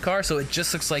Vibrant Sprint car, so it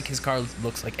just looks like his car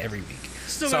looks like every week.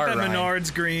 Still Sorry, got that Ryan.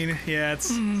 Menards green. Yeah,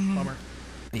 it's a bummer.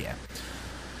 Yeah.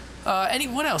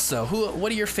 What else though?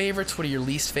 What are your favorites? What are your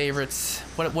least favorites?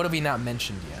 What have we not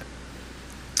mentioned yet?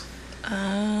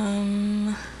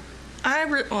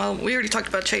 We already talked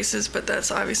about Chase's, but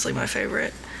that's obviously my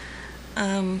favorite.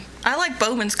 I like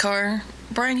Bowman's car.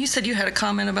 Brian, you said you had a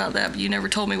comment about that, but you never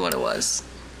told me what it was.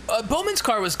 Bowman's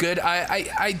car was good.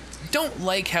 I don't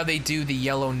like how they do the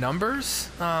yellow numbers,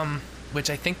 which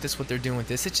I think that's what they're doing with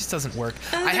this. It just doesn't work.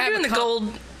 They're doing the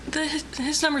gold.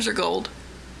 His numbers are gold.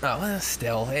 Oh, well,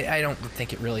 still, I don't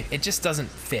think it just doesn't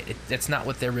fit. It's not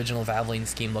what the original Valvoline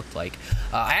scheme looked like.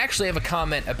 I actually have a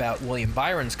comment about William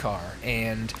Byron's car,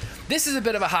 and this is a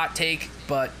bit of a hot take,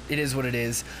 but it is what it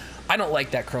is. I don't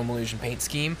like that chrome illusion paint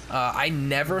scheme. I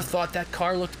never thought that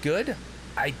car looked good.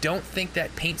 I don't think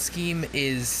that paint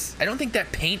is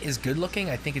good looking.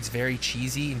 I think it's very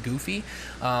cheesy and goofy.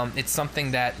 It's something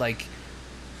that, like,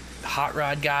 hot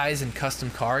rod guys and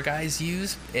custom car guys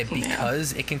use it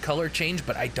because it can color change,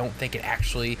 but I don't think it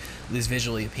actually is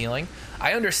visually appealing.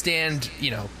 I understand,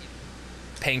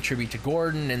 paying tribute to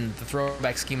Gordon and the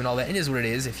throwback scheme and all that. It is what it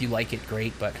is. If you like it,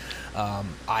 great, but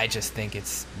I just think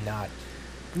it's not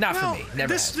for me.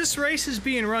 Never. This race is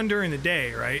being run during the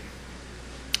day, right?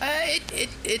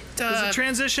 Does it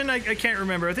transition? I can't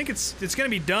remember. I think it's going to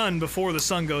be done before the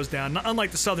sun goes down, unlike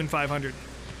the Southern 500.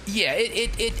 Yeah,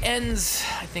 it ends,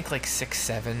 I think, like 6,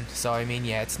 7. So, I mean,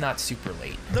 yeah, it's not super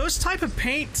late. Those type of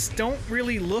paints don't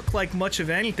really look like much of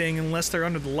anything unless they're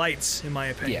under the lights, in my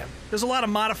opinion. Yeah. There's a lot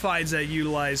of modifieds that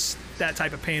utilize that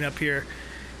type of paint up here,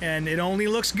 and it only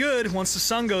looks good once the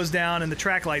sun goes down and the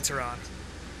track lights are on.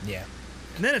 Yeah.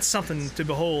 And then it's something to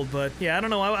behold, but yeah, I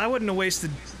don't know. I wouldn't have wasted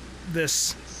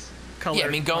this color. Yeah, I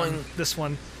mean, on this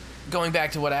one. Going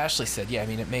back to what Ashley said, yeah, I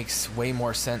mean, it makes way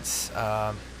more sense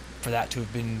for that to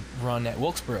have been run at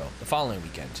Wilkesboro the following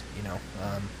weekend,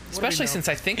 especially since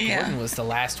I think Gordon was the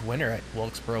last winner at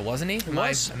Wilkesboro, wasn't he? Am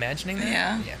I imagining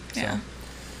that? Yeah. So,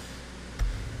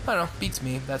 I don't know, beats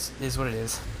me. That is what it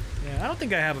is. Yeah, I don't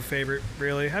think I have a favorite,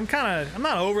 really. I'm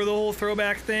not over the whole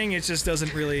throwback thing. It just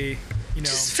doesn't really, It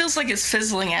just feels like it's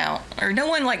fizzling out, or no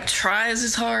one tries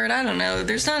as hard. I don't know.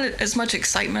 There's not as much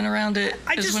excitement around it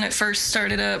as when it first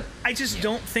started up. I just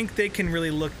don't think they can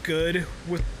really look good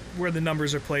with where the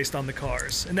numbers are placed on the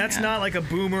cars, and that's not like a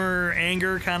boomer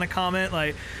anger kind of comment.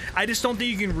 I just don't think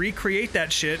you can recreate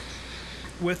that shit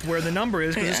with where the number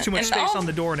is, because there's too much space on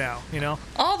the door now.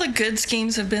 All the good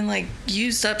schemes have been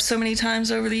used up so many times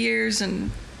over the years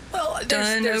and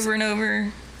done over and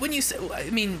over. When you say,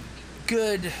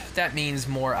 good, that means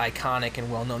more iconic and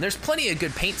well known. There's plenty of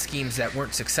good paint schemes that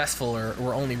weren't successful or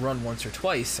were only run once or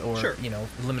twice, or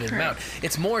limited amount.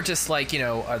 It's more just are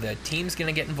the teams going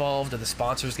to get involved? Are the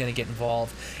sponsors going to get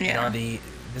involved? And are the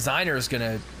designers going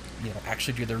to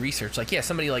actually do the research?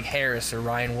 Somebody like Harris or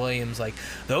Ryan Williams,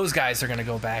 those guys are going to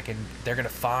go back and they're going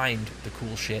to find the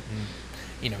cool shit.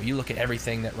 And you look at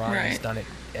everything that Ryan's done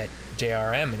at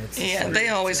JRM, and it's they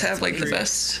always have the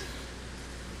best.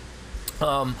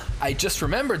 I just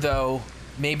remembered, though,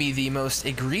 maybe the most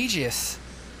egregious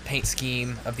paint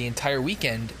scheme of the entire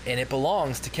weekend, and it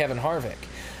belongs to Kevin Harvick.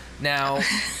 Now,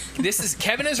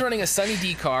 Kevin is running a Sunny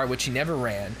D car, which he never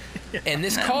ran, and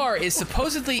this car is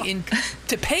supposedly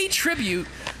to pay tribute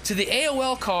to the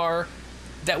AOL car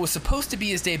that was supposed to be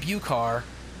his debut car,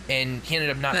 and he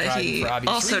ended up not driving for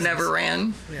obvious reasons. Also never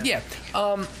ran. Yeah.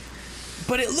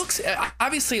 But it looks,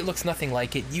 obviously it looks nothing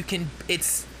like it.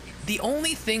 It's the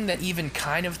only thing that even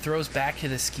kind of throws back to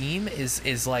the scheme is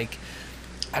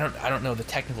I don't know the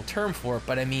technical term for it,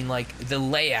 but the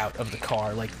layout of the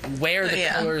car, where the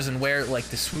colors and where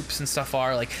the swoops and stuff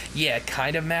are, it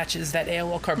kind of matches that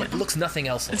AOL car, but it looks nothing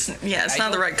else like it. It's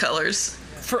not the right colors.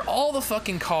 For all the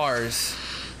fucking cars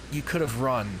you could have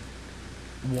run,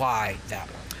 why that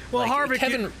one? Well,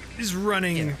 Harvick is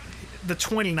running the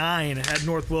 29 at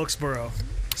North Wilkesboro,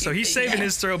 so he's saving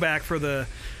his throwback for the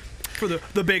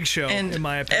big show, and in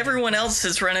my opinion. Everyone else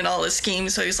is running all the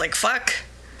schemes, so he's like, fuck.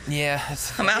 Yeah.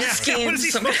 I'm out of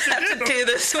schemes, so I'm going to have to do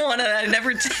this one, and I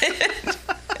never did.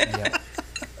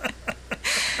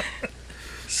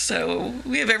 So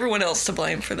we have everyone else to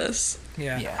blame for this.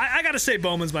 Yeah. I got to say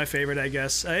Bowman's my favorite, I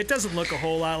guess. It doesn't look a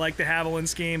whole lot like the Haviland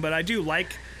scheme, but I do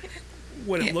like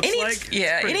what it looks like.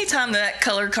 Anytime that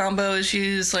color combo is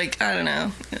used, I don't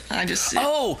know.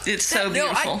 It's so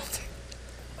beautiful.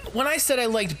 When I said I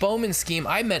liked Bowman's scheme,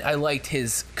 I meant I liked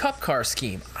his Cup car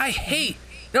scheme.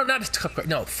 No, not his Cup car.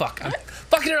 No, fuck. I'm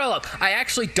fucking it all up. I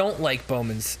actually don't like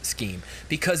Bowman's scheme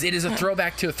because it is a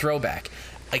throwback to a throwback.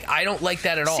 I don't like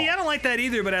that at all. See, I don't like that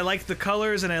either, but I like the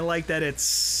colors, and I like that it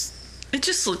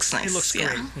just looks nice. It looks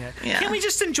great. Yeah. Can't we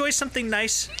just enjoy something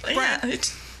nice, Brian?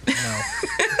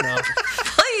 No.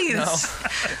 Please. No.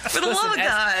 For the love of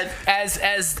God.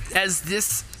 As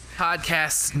this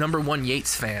podcast's #1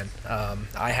 Yates fan,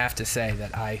 I have to say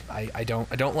that I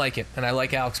don't like it, and I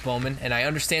like Alex Bowman, and I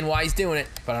understand why he's doing it,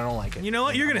 but I don't like it. You know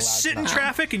what? You're gonna sit in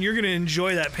traffic, and you're gonna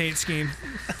enjoy that paint scheme,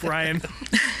 Brian.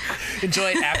 Enjoy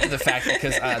it after the fact,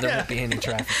 because there won't be any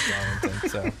traffic.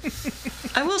 So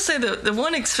I will say the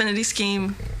one Xfinity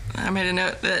scheme, I made a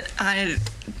note that I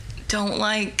don't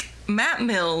like. Matt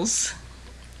Mills,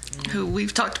 who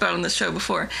we've talked about on this show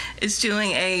before, is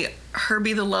doing a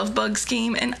Herbie the Love Bug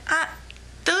scheme, and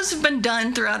those have been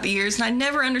done throughout the years, and I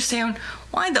never understand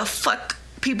why the fuck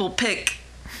people pick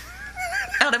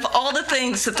out of all the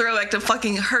things to throw back to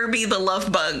fucking Herbie the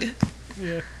Love Bug.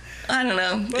 Yeah. I don't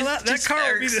know. Well, that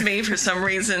car irks me for some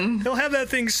reason. He'll have that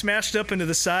thing smashed up into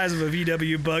the size of a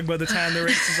VW Bug by the time the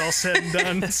race is all said and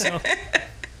done. So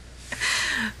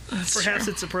perhaps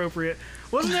it's appropriate.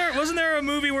 Wasn't there a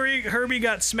movie where Herbie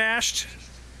got smashed?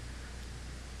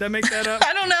 Did I make that up?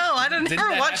 I don't know. I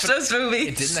never watched those movies.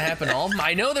 It didn't happen all.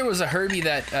 I know there was a Herbie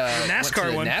that NASCAR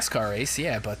went to one. NASCAR race,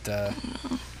 yeah, but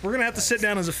we're gonna have to sit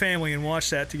down as a family and watch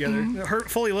that together. Mm-hmm.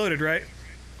 Fully Loaded, right?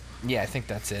 Yeah, I think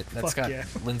that's it. That's got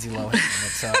Lindsay Lohan in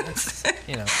it, so it's,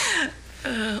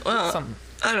 well, something.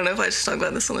 I don't know if I should talk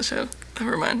about this on the show.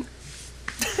 Never mind.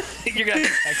 You're gonna.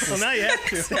 Well, now you have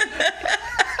to.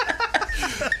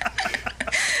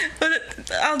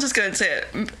 But I'll just go ahead and say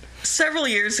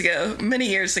it. Many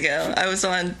years ago, I was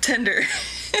on Tinder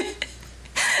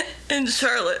in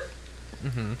Charlotte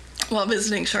while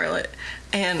visiting Charlotte,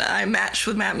 and I matched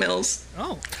with Matt Mills.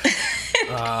 Oh.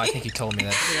 I think you told me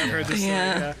that. Yeah, I've heard this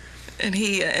story, and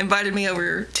he invited me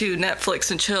over to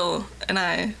Netflix and chill, and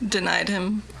I denied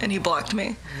him, and he blocked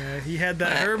me. Yeah, he had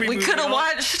that Herbie We movie could have all-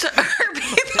 watched Herbie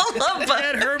the Love He Bug.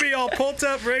 had Herbie all pulled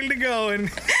up, ready to go, and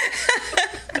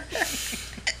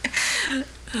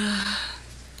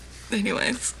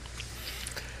Anyways,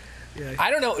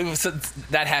 I don't know. So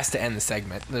that has to end the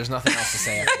segment. There's nothing else to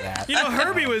say after that. you know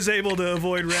Herbie was able to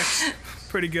avoid Rex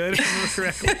pretty good, if I remember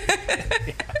correctly.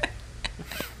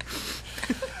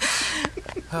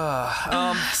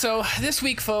 So this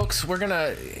week, folks, we're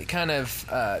gonna kind of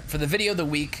for the video of the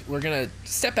week, we're gonna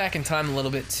step back in time a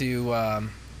little bit to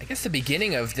I guess the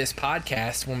beginning of this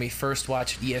podcast when we first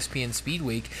watched ESPN Speed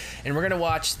Week, and we're gonna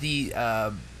watch the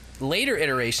later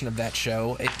iteration of that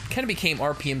show. It kind of became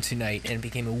RPM Tonight and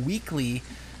became a weekly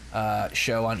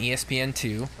show on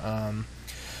ESPN2.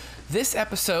 This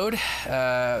episode,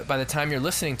 by the time you're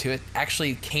listening to it,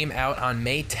 actually came out on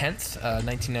May 10th,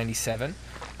 1997.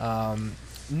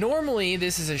 Normally,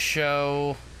 this is a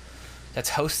show that's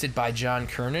hosted by John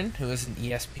Kernan, who is an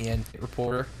ESPN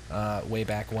reporter way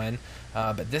back when.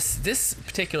 But this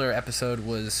particular episode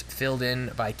was filled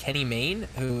in by Kenny Mayne,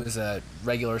 who is a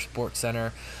regular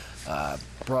SportsCenter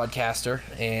broadcaster,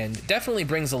 and definitely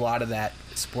brings a lot of that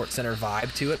SportsCenter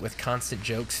vibe to it with constant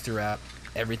jokes throughout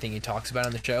everything he talks about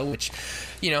on the show, which,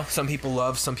 you know, some people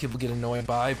love, some people get annoyed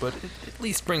by, but it at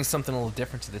least brings something a little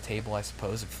different to the table, I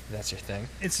suppose, if that's your thing.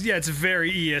 It's very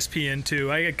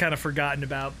ESPN2. I had kind of forgotten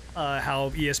about how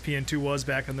ESPN2 was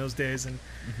back in those days, and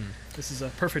this is a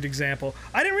perfect example.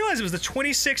 I didn't realize it was the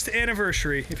 26th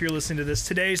anniversary. If you're listening to this,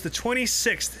 today's the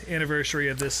 26th anniversary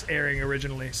of this airing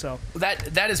originally. So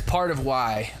that is part of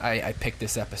why I picked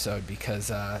this episode,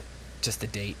 because just the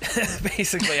date.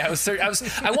 Basically, I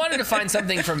wanted to find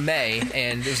something from May,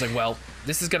 and it was like, well,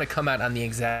 this is going to come out on the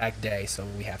exact day, so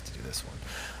we have to do this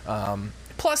one.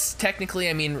 Plus, technically,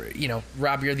 I mean, you know,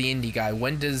 Rob, you're the indie guy.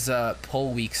 When does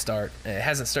poll week start? It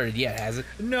hasn't started yet, has it?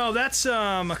 no, that's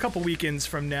a couple weekends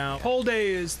from now. Poll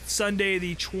day is Sunday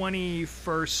the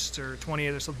 21st or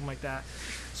 20th or something like that.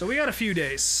 So we got a few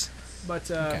days.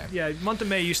 But Okay. yeah, month of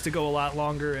May used to go a lot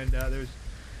longer, and there's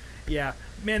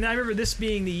man, I remember this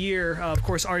being the year. Of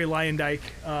course, Arie Luyendyk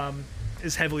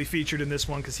is heavily featured in this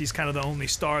one because he's kind of the only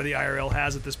star the IRL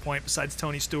has at this point besides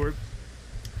Tony Stewart.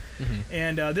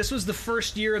 And this was the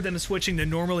first year of them switching to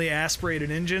normally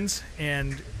aspirated engines,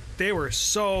 and they were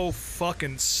so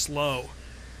fucking slow.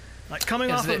 Like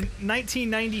coming off of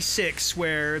 1996,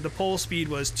 where the pole speed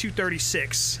was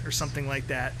 236 or something like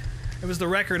that. It was the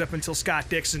record up until Scott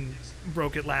Dixon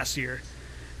broke it last year.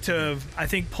 To, I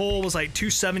think pole was like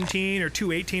 217 or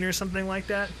 218 or something like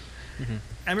that.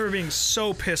 I remember being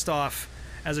so pissed off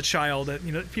as a child that,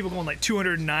 you know, people going like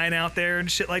 209 out there and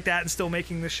shit like that and still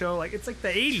making the show. Like, it's like the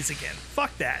 80s again.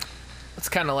 Fuck that. It's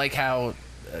kind of like how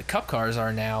cup cars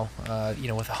are now, you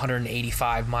know, with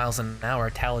 185 miles an hour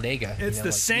at Talladega. It's you know, the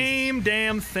like, same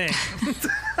damn thing.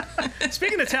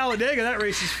 Speaking of Talladega, that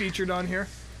race is featured on here.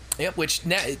 Yep, which,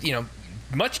 you know,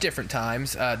 much different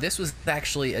times. This was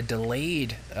actually a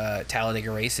delayed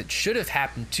Talladega race. It should have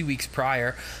happened 2 weeks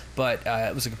prior, but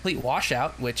it was a complete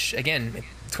washout, which, again,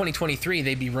 2023,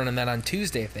 they'd be running that on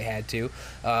Tuesday if they had to.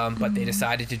 But they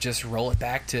decided to just roll it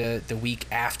back to the week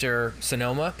after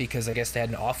Sonoma because I guess they had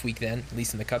an off week then, at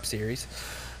least in the Cup Series.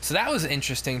 So that was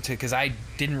interesting, too, because I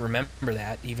didn't remember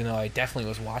that, even though I definitely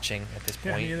was watching at this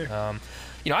point. Yeah, me either.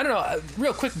 You know, I don't know,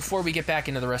 real quick before we get back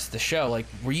into the rest of the show, like,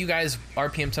 were you guys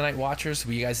RPM Tonight watchers?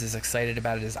 Were you guys as excited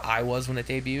about it as I was when it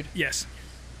debuted? Yes,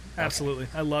 absolutely.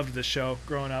 I loved this show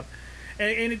growing up.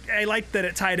 And I liked that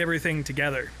it tied everything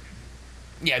together.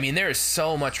 Yeah, I mean, there is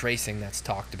so much racing that's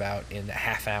talked about in a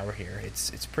half hour here.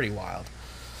 It's pretty wild.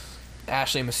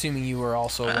 Ashley, I'm assuming you were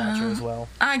also a watcher as well.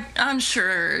 I'm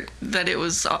sure that it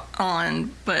was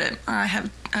on, but I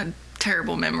have a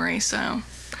terrible memory, so.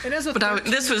 And as a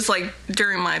This was like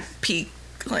during my peak,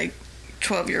 like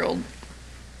 12-year-old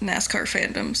NASCAR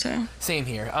fandom. So Same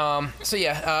here. So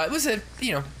yeah, it was a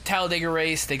Talladega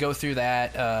race. They go through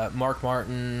that. Mark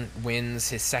Martin wins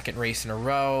his second race in a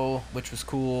row, which was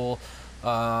cool.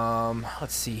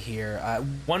 Let's see here. At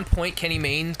one point, Kenny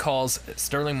Mayne calls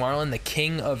Sterling Marlin the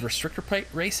king of restrictor plate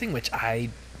racing, which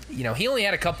he only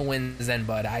had a couple wins then,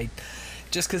 but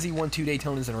just because he won 2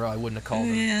 Daytonas in a row, I wouldn't have called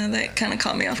him. yeah, that kind of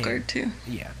caught me off guard too.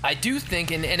 Yeah, I do think,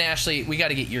 and Ashley, we got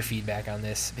to get your feedback on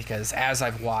this, because as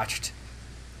I've watched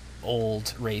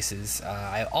old races,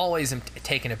 I always am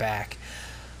taken aback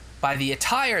by the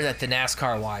attire that the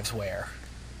NASCAR wives wear.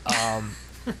 I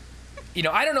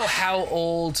don't know how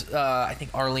old, I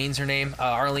think Arlene's her name,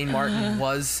 Arlene Martin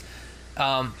was,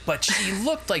 but she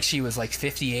looked like she was like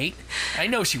 58. I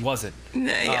know she wasn't.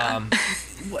 Yeah.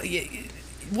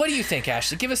 What do you think,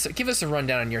 Ashley? Give us a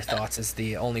rundown on your thoughts as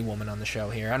the only woman on the show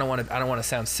here. I don't want to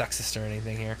sound sexist or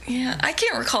anything here. Yeah, I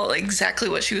can't recall exactly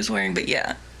what she was wearing, but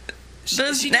yeah.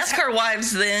 Those NASCAR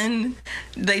wives then,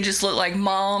 they just look like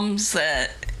moms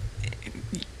that,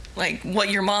 like what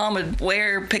your mom would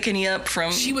wear picking you up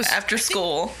from after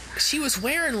school. She was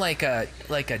wearing like a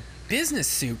business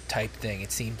suit type thing,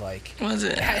 it seemed like. Was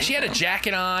it? She had a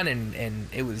jacket on and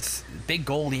it was big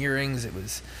gold earrings. It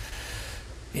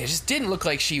just didn't look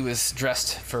like she was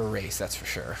dressed for a race, that's for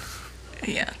sure.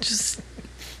 Yeah, just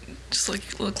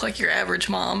look like your average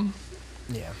mom.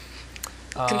 Yeah.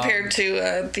 Compared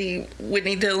to the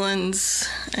Whitney Dillons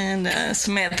and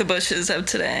Samantha Bushes of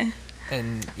today.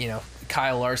 And,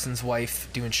 Kyle Larson's wife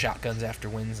doing shotguns after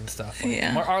wins and stuff.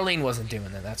 Yeah. Arlene wasn't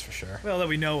doing that, that's for sure. Well, that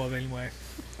we know of anyway.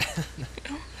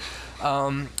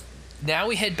 Now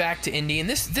we head back to Indy, and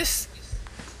this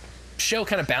show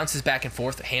kind of bounces back and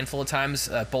forth a handful of times,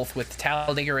 both with the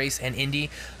Talladega race and Indy.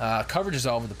 Coverage is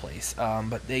all over the place.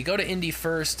 But they go to Indy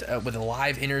first with a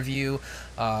live interview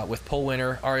with pole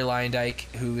winner Ari Leyendijk,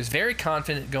 who is very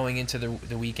confident going into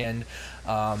the weekend.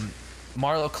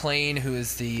 Marlo Klein, who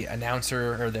is the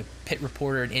announcer or the pit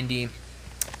reporter at Indy,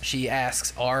 she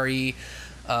asks Ari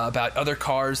about other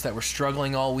cars that were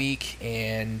struggling all week,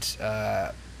 and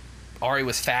Ari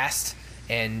was fast,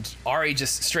 and Ari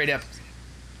just straight up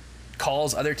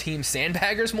calls other teams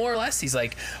sandbaggers, more or less. He's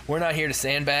like, we're not here to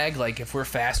sandbag. Like, if we're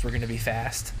fast, we're going to be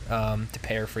fast, to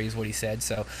paraphrase what he said.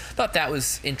 So thought that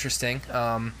was interesting.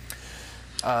 Now,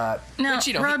 but,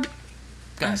 Rob,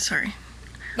 I'm sorry.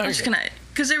 No, I'm just going to,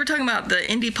 because they were talking about the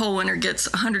Indy pole winner gets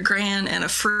 $100,000 and a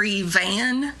free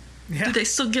van. Yeah. Do they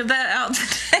still give that out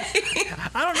today?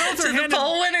 I don't know if they're to the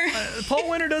pole winner. The pole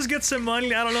winner does get some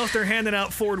money. I don't know if they're handing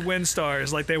out Ford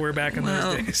Windstars like they were back in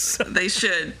those days. They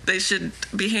should. They should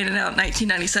be handing out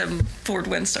 1997 Ford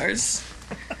Windstars.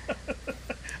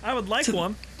 I would like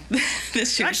one.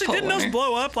 This year's Actually, pole didn't winner. those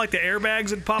blow up? Like the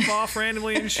airbags would pop off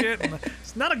randomly and shit.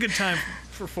 It's not a good time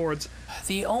for Fords.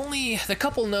 The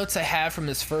couple notes I have from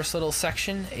this first little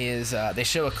section is they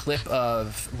show a clip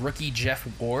of rookie Jeff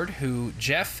Ward, who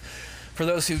for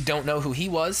those who don't know who he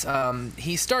was,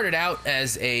 he started out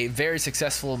as a very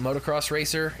successful motocross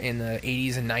racer in the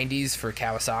 80s and 90s for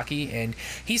Kawasaki, and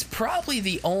he's probably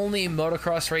the only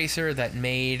motocross racer that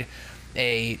made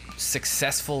a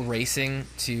successful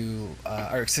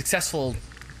successful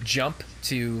jump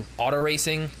to auto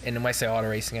racing. And when I say auto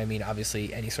racing, I mean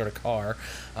obviously any sort of car.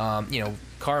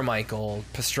 Carmichael,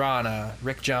 Pastrana,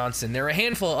 Rick Johnson. There were a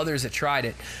handful of others that tried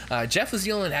it. Jeff was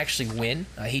the only one to actually win.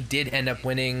 He did end up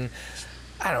winning.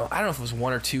 I don't know if it was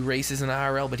one or two races in the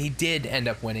IRL, but he did end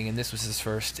up winning, and this was his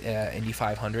first Indy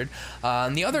 500.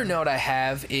 And the other note I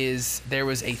have is there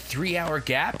was a 3-hour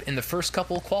gap in the first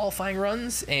couple of qualifying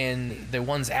runs, and the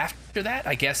ones after that,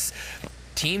 I guess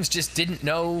teams just didn't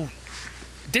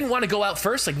want to go out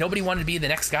first. Like, nobody wanted to be the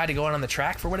next guy to go out on the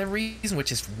track for whatever reason,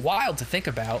 which is wild to think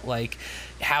about, like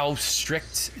how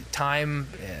strict time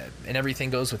and everything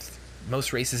goes with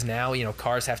most races now.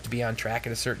 Cars have to be on track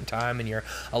at a certain time, and you're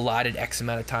allotted X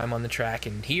amount of time on the track.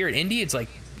 And here at Indy, it's like,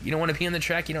 you don't want to be on the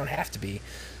track, you don't have to be.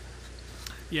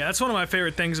 Yeah, that's one of my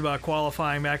favorite things about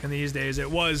qualifying back in these days.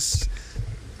 It was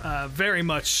very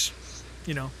much,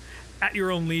 at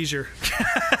your own leisure.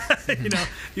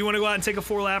 You want to go out and take a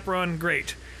 4-lap run,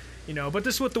 great. But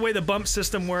this is with the way the bump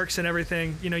system works and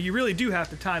everything, you really do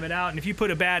have to time it out. And if you put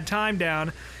a bad time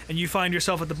down and you find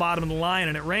yourself at the bottom of the line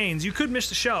and it rains, you could miss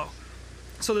the show.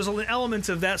 So there's an element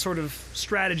of that sort of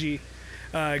strategy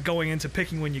going into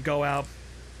picking when you go out.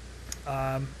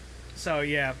 So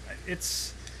yeah,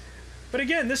 but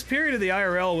again, this period of the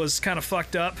IRL was kind of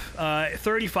fucked up.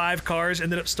 35 cars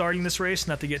ended up starting this race,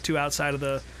 not to get too outside of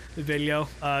the video,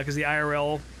 because the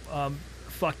IRL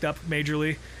fucked up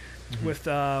majorly with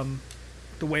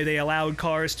the way they allowed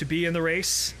cars to be in the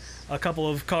race. A couple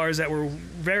of cars that were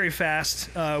very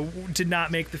fast did not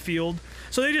make the field.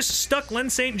 So they just stuck Len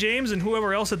St. James and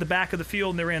whoever else at the back of the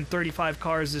field, and they ran 35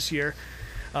 cars this year,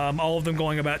 all of them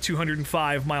going about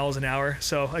 205 miles an hour.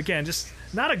 So again, just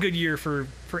not a good year for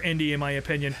Indy, in my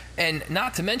opinion. And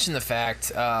not to mention the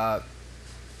fact, there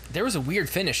was a weird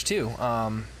finish too.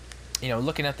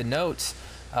 Looking at the notes,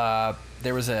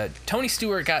 there was Tony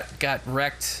Stewart got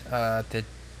wrecked the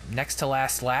next to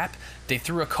last lap. They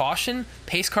threw a caution.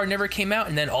 Pace car never came out,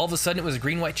 and then all of a sudden it was a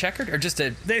green-white checkered, or just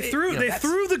a. They threw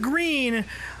the green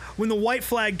when the white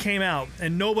flag came out,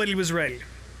 and nobody was ready.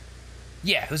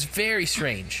 Yeah, it was very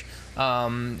strange.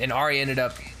 And Ari ended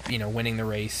up, winning the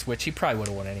race, which he probably would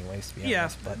have won anyways, to be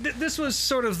honest. But this was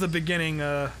sort of the beginning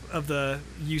of the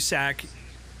USAC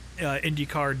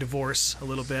IndyCar divorce a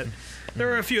little bit. There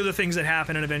were a few other things that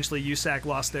happened, and eventually USAC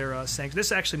lost their sanction.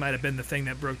 This actually might have been the thing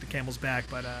that broke the camel's back,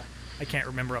 but I can't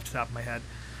remember off the top of my head.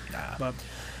 But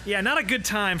yeah, not a good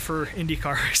time for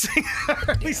IndyCar racing,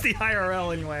 or at least the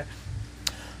IRL anyway.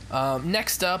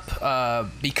 Next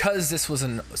up, because this was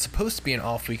supposed to be an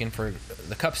off weekend for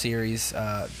the Cup Series,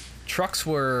 trucks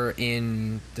were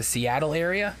in the Seattle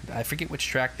area. I forget which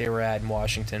track they were at in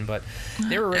Washington, but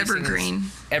they were racing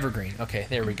Evergreen. Okay,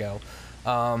 there we go.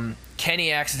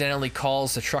 Kenny accidentally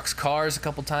calls the truck's cars a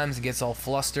couple times and gets all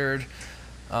flustered.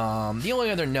 The only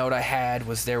other note I had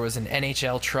was there was an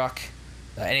NHL truck,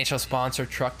 NHL sponsored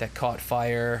truck that caught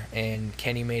fire, and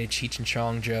Kenny made a Cheech and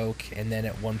Chong joke, and then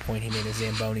at one point he made a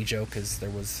Zamboni joke because there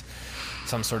was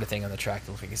some sort of thing on the track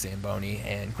that looked like a Zamboni,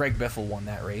 and Greg Biffle won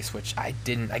that race, which I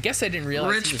guess I didn't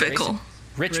realize. Rich Bickle.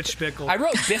 Rich Bickle. I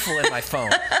wrote Biffle in my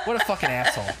phone. What a fucking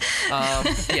asshole.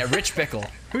 Yeah, Rich Bickle.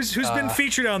 Who's been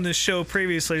featured on this show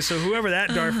previously, so whoever that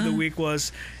dart for the week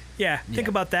was, think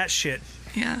about that shit.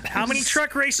 Yeah. How many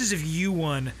truck races have you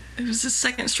won? It was the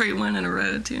second straight win in a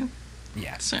row, too.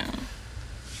 Yeah. So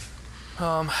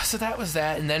that was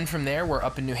that, and then from there we're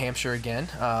up in New Hampshire again.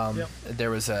 There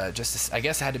was I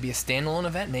guess it had to be a standalone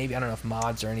event, maybe. I don't know if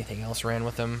mods or anything else ran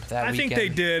with them that weekend. I think they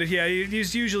did. Yeah, it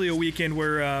was usually a weekend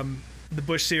where the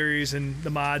Busch Series and the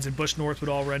mods and Busch North would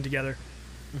all run together.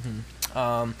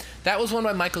 Mm-hmm. That was won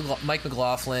by Mike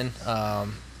McLaughlin.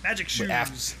 Magic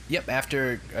Shoes.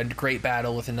 After a great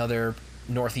battle with another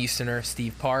Northeasterner,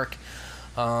 Steve Park.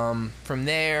 From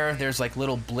there's like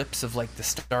little blips of like the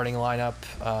starting lineup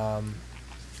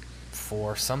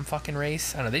for some fucking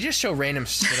race. I don't know. They just show random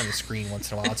shit on the screen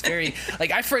once in a while. It's very like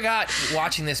I forgot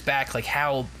watching this back like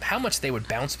how much they would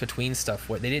bounce between stuff.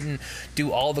 Where they didn't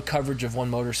do all the coverage of one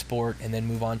motorsport and then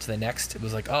move on to the next. It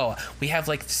was like, oh, we have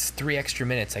like 3 extra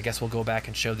minutes. I guess we'll go back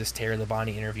and show this Terry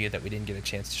Labonte interview that we didn't get a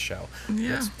chance to show.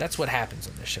 Yeah. That's what happens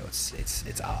on this show.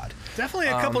 It's odd. Definitely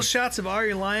a couple shots of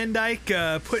Ari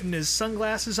Luyendyk putting his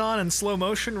sunglasses on in slow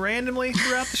motion randomly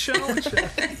throughout the show. Which,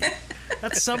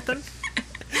 that's something.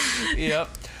 Yep.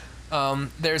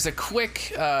 There's a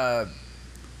quick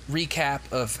recap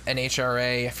of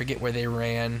NHRA. I forget where they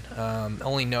ran.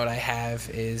 Only note I have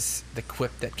is the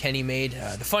quip that Kenny made.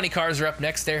 The funny cars are up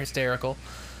next. They're hysterical.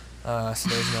 So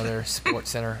there's another Sports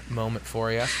Center moment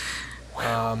for you.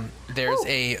 There's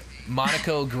a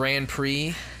Monaco Grand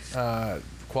Prix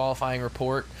qualifying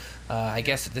report. I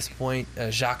guess at this point,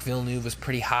 Jacques Villeneuve was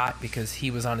pretty hot because he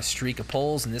was on a streak of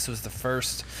poles, and this was the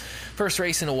first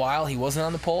race in a while he wasn't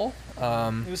on the pole.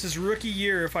 It was his rookie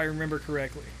year, if I remember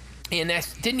correctly. And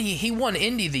didn't he won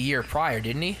Indy the year prior,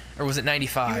 didn't he? Or was it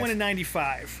 95? He won in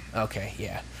 95. Okay,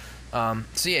 yeah.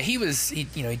 So yeah,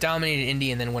 he dominated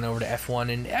Indy and then went over to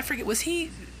F1. And I forget, was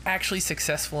he actually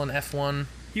successful in F1?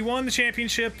 He won the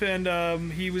championship,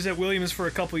 and he was at Williams for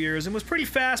a couple years and was pretty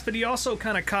fast, but he also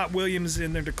kind of caught Williams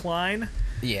in their decline.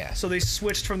 Yeah. So they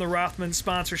switched from the Rothman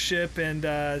sponsorship, and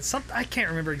I can't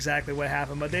remember exactly what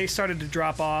happened, but they started to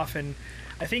drop off, and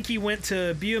I think he went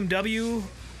to BMW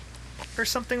or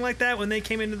something like that when they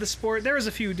came into the sport. There was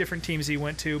a few different teams he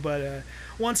went to, but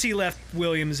once he left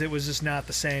Williams, it was just not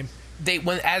the same.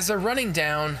 As they're running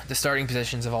down the starting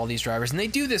positions of all these drivers, and they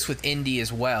do this with Indy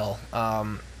as well,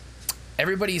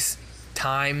 everybody's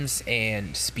times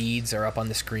and speeds are up on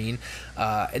the screen,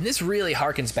 and this really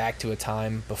harkens back to a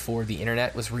time before the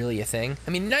internet was really a thing.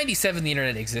 I mean, in 97 the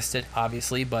internet existed,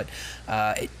 obviously, but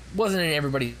it wasn't in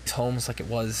everybody's homes like it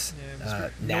was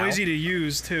now. Noisy to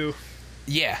use too.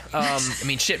 Yeah. I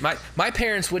mean, shit, my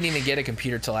parents wouldn't even get a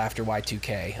computer till after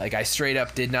Y2K. Like, I straight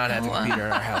up did not have a computer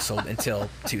in our household until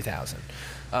 2000.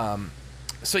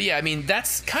 So yeah, I mean,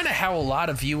 that's kind of how a lot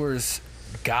of viewers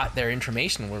got their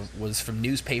information was from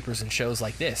newspapers and shows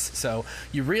like this. So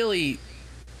you really,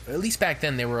 at least back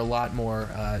then, they were a lot more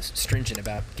stringent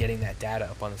about getting that data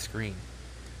up on the screen.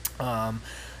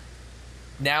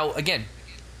 Now, again,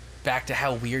 back to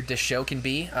how weird this show can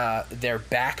be. They're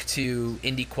back to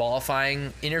Indy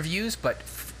qualifying interviews, but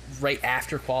right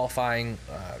after qualifying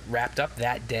wrapped up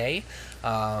that day,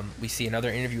 we see another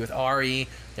interview with Ari.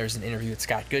 There's an interview with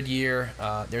Scott Goodyear.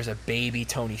 There's a baby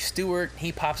Tony Stewart.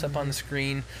 He pops up on the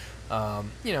screen.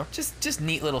 Just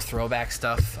neat little throwback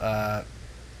stuff.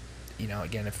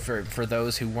 Again, for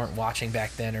those who weren't watching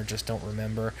back then or just don't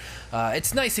remember,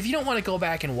 it's nice if you don't want to go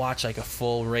back and watch like a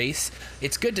full race.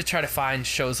 It's good to try to find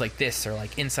shows like this or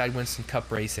like Inside Winston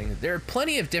Cup Racing. There are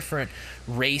plenty of different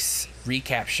race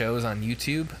recap shows on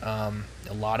YouTube.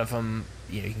 A lot of them,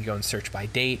 you can go and search by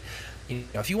date.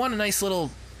 If you want a nice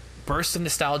little burst of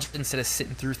nostalgia instead of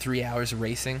sitting through 3 hours of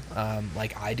racing,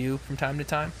 like I do from time to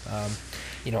time,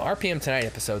 RPM Tonight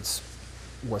episode's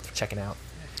worth checking out.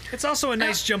 It's also a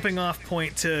nice jumping off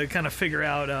point to kind of figure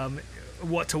out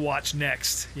what to watch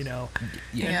next, you know,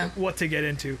 and what to get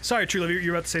into. Sorry, True Love,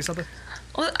 you're about to say something?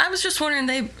 Well, I was just wondering,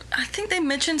 I think they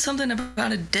mentioned something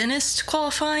about a dentist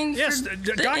qualifying. Yes, for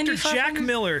Dr. Jack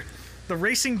Miller, the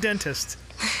racing dentist.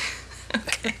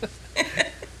 Okay.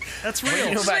 That's real. You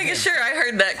know Just about making him? sure I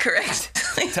heard that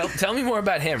correctly. Tell me more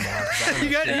about him, Ron. 'Cause I don't You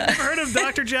know. ever heard of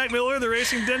Dr. Jack Miller, the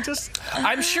racing dentist?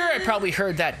 I'm sure I probably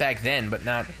heard that back then, but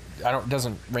not.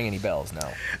 Doesn't ring any bells.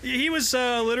 No. He was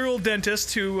a literal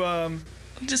dentist who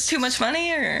Just too much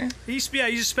money, or? he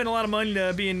just spent a lot of money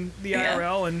to be in the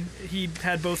IRL, and he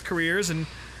had both careers, and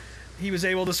he was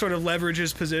able to sort of leverage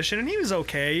his position, and he was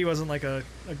okay. He wasn't like a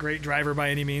great driver by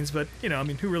any means, but, you know, I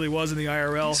mean, who really was in the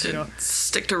IRL, Should you know?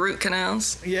 stick to root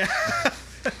canals. Yeah.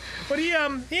 But he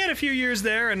had a few years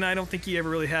there, and I don't think he ever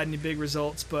really had any big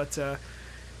results, but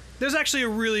there's actually a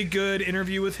really good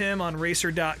interview with him on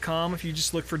racer.com if you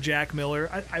just look for Jack Miller.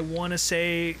 I want to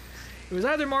say it was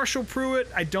either Marshall Pruitt.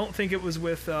 I don't think it was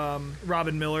with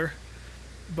Robin Miller.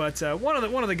 But one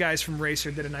of the guys from Racer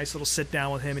did a nice little sit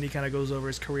down with him, and he kind of goes over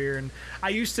his career. And I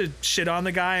used to shit on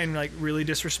the guy and like really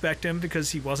disrespect him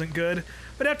because he wasn't good.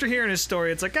 But after hearing his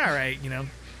story, it's like, all right, you know,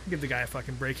 give the guy a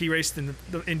fucking break. He raced in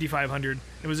the Indy 500.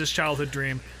 It was his childhood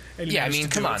dream. And he Yeah, I managed mean,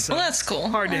 to come do it, on. so Well, that's cool.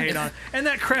 hard to hate on. And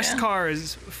that Crest Yeah. car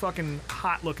is fucking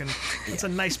hot looking. It's a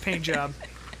nice paint job.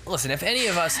 Listen, if any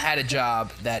of us had a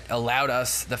job that allowed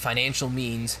us the financial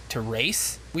means to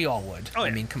race, we all would. Oh, I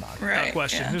yeah. mean, come on. Right. No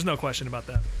question. Yeah. There's no question about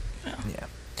that. Yeah.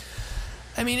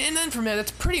 I mean, and then from there,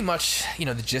 that's pretty much, you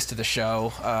know, the gist of the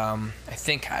show. I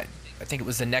think it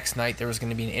was the next night there was going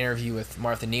to be an interview with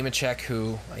Martha Nemechek,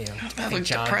 who, you know, I think looked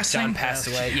John depressing. passed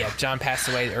away. Yeah, John passed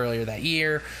away earlier that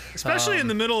year. Especially in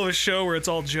the middle of a show where it's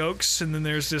all jokes, and then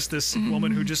there's just this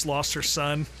woman who just lost her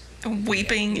son.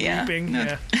 Weeping, yeah. Weeping, No.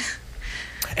 yeah.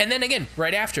 And then again,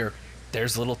 right after,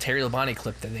 there's a little Terry Labonte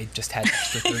clip that they just had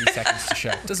extra 30 seconds to show.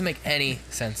 It doesn't make any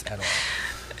sense at all.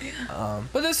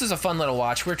 But this is a fun little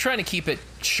watch. We're trying to keep it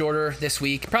shorter this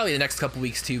week, probably the next couple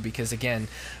weeks too, because again,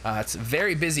 it's a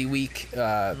very busy week.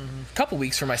 Couple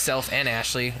weeks for myself and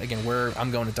Ashley. Again,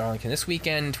 I'm going to Darlington this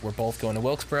weekend. We're both going to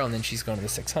Wilkesboro, and then she's going to the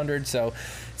 600. So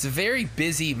it's a very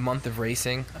busy month of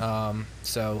racing.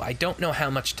 So I don't know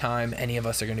how much time any of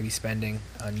us are going to be spending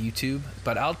on YouTube,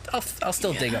 but I'll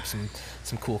still dig up some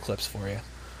cool clips for you.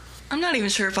 I'm not even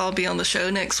sure if I'll be on the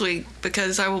show next week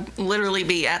because I will literally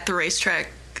be at the racetrack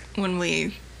when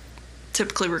we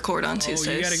typically record on Tuesdays.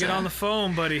 Oh, you got to get so on the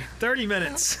phone, buddy. 30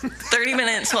 minutes. 30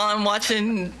 minutes while I'm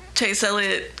watching Chase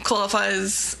Elliott qualify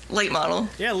as late model.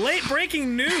 Yeah, late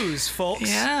breaking news, folks.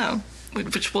 Yeah,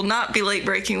 which will not be late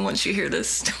breaking once you hear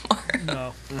this tomorrow.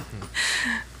 No.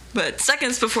 But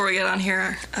seconds before we get on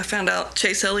here, I found out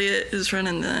Chase Elliott is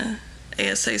running the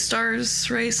ASA Stars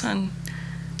race on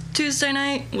Tuesday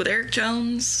night with Eric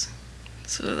Jones.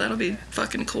 So that'll be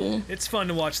fucking cool. It's fun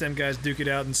to watch them guys duke it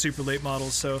out in super late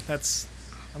models, so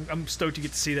I'm stoked to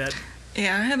get to see that.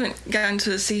 Yeah, I haven't gotten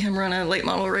to see him run a late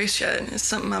model race yet. It's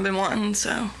something I've been wanting,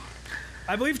 so.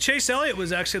 I believe Chase Elliott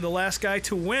was actually the last guy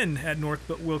to win at North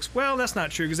Wilkes. Well, that's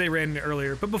not true because they ran it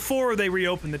earlier. But before they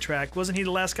reopened the track, wasn't he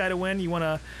the last guy to win? You won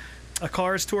a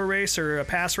Cars Tour race or a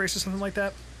Pass race or something like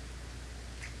that?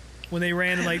 When they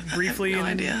ran like briefly no in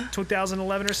idea.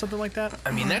 2011 or something like that?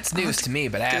 I mean, that's news to me,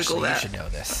 but Ashley, you that. should know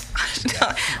this.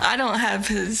 I don't have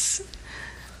his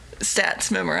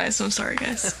stats memorized. I'm sorry,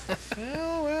 guys.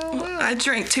 Well. I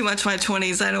drank too much in my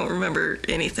 20s. I don't remember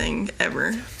anything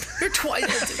ever. You're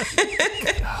twice.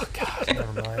 Oh God,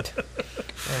 never mind.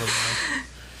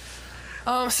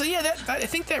 So yeah, I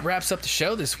think that wraps up the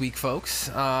show this week, folks.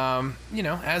 You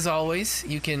know, as always,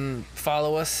 you can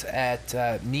follow us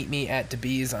at Meet Me at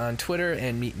DeBees on Twitter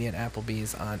and Meet Me at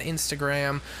Applebee's on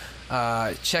Instagram.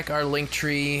 Check our link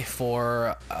tree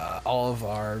for all of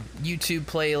our YouTube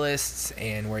playlists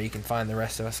and where you can find the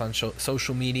rest of us on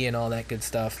social media and all that good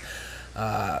stuff.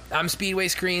 I'm Speedway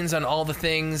Screens on all the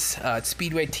things.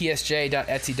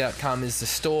 SpeedwayTSJ.etsy.com is the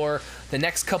store. The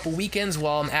next couple weekends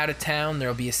while I'm out of town, there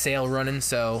will be a sale running,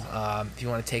 so if you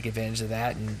want to take advantage of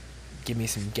that and give me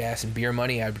some gas and beer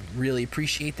money, I'd really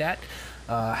appreciate that.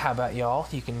 How about y'all?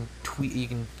 You can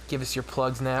give us your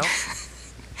plugs now.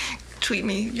 Tweet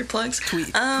me your plugs.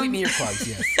 Tweet me your plugs,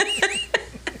 yes.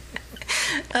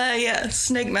 Yeah,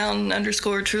 Snake Mountain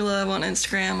 _ True Love on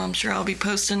Instagram. I'm sure I'll be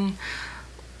posting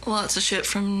lots of shit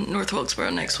from North Wilkesboro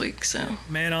next week. So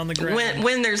Man on the ground.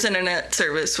 when there's internet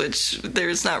service, which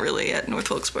there's not really at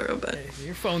North Wilkesboro, but Hey,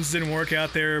 your phones didn't work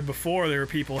out there before there were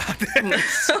people out there.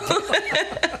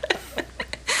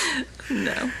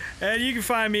 no. And you can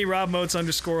find me,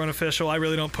 RobMotes_unofficial. I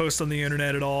really don't post on the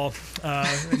internet at all.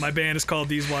 My band is called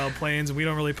These Wild Plains, and we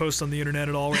don't really post on the internet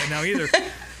at all right now either. But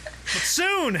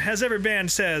soon, as every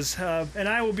band says, and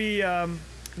I will be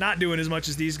not doing as much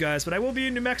as these guys, but I will be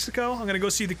in New Mexico. I'm going to go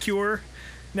see The Cure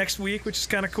next week, which is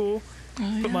kind of cool.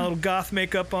 Put my little goth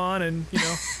makeup on and,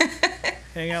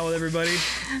 hang out with everybody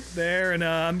there. And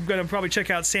I'm going to probably check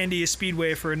out San Diego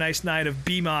Speedway for a nice night of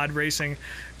B-Mod racing.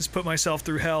 Just put myself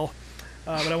through hell.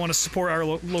 But I want to support our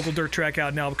local dirt track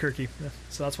out in Albuquerque.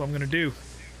 So that's what I'm going to do.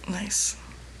 Nice.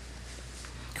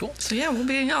 Cool. So yeah, we'll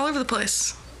be all over the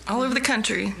place. All over the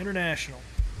country. International.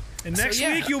 And next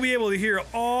week you'll be able to hear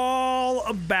all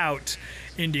about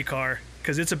IndyCar.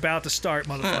 Because it's about to start,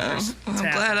 motherfuckers. I'm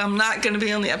glad I'm not going to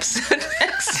be on the episode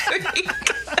next week.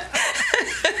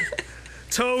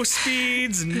 Toe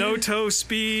speeds and no toe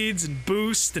speeds and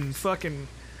boost and fucking...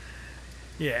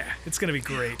 Yeah, it's going to be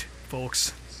great,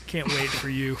 folks. Can't wait for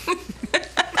you.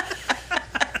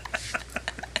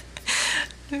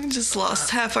 We just lost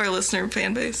half our listener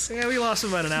fan base. Yeah, we lost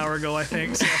them about an hour ago, I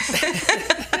think. So.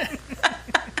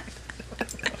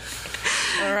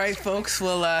 All right, folks.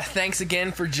 Well, thanks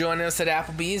again for joining us at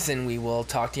Applebee's, and we will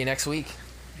talk to you next week.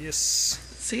 Yes.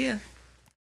 See ya.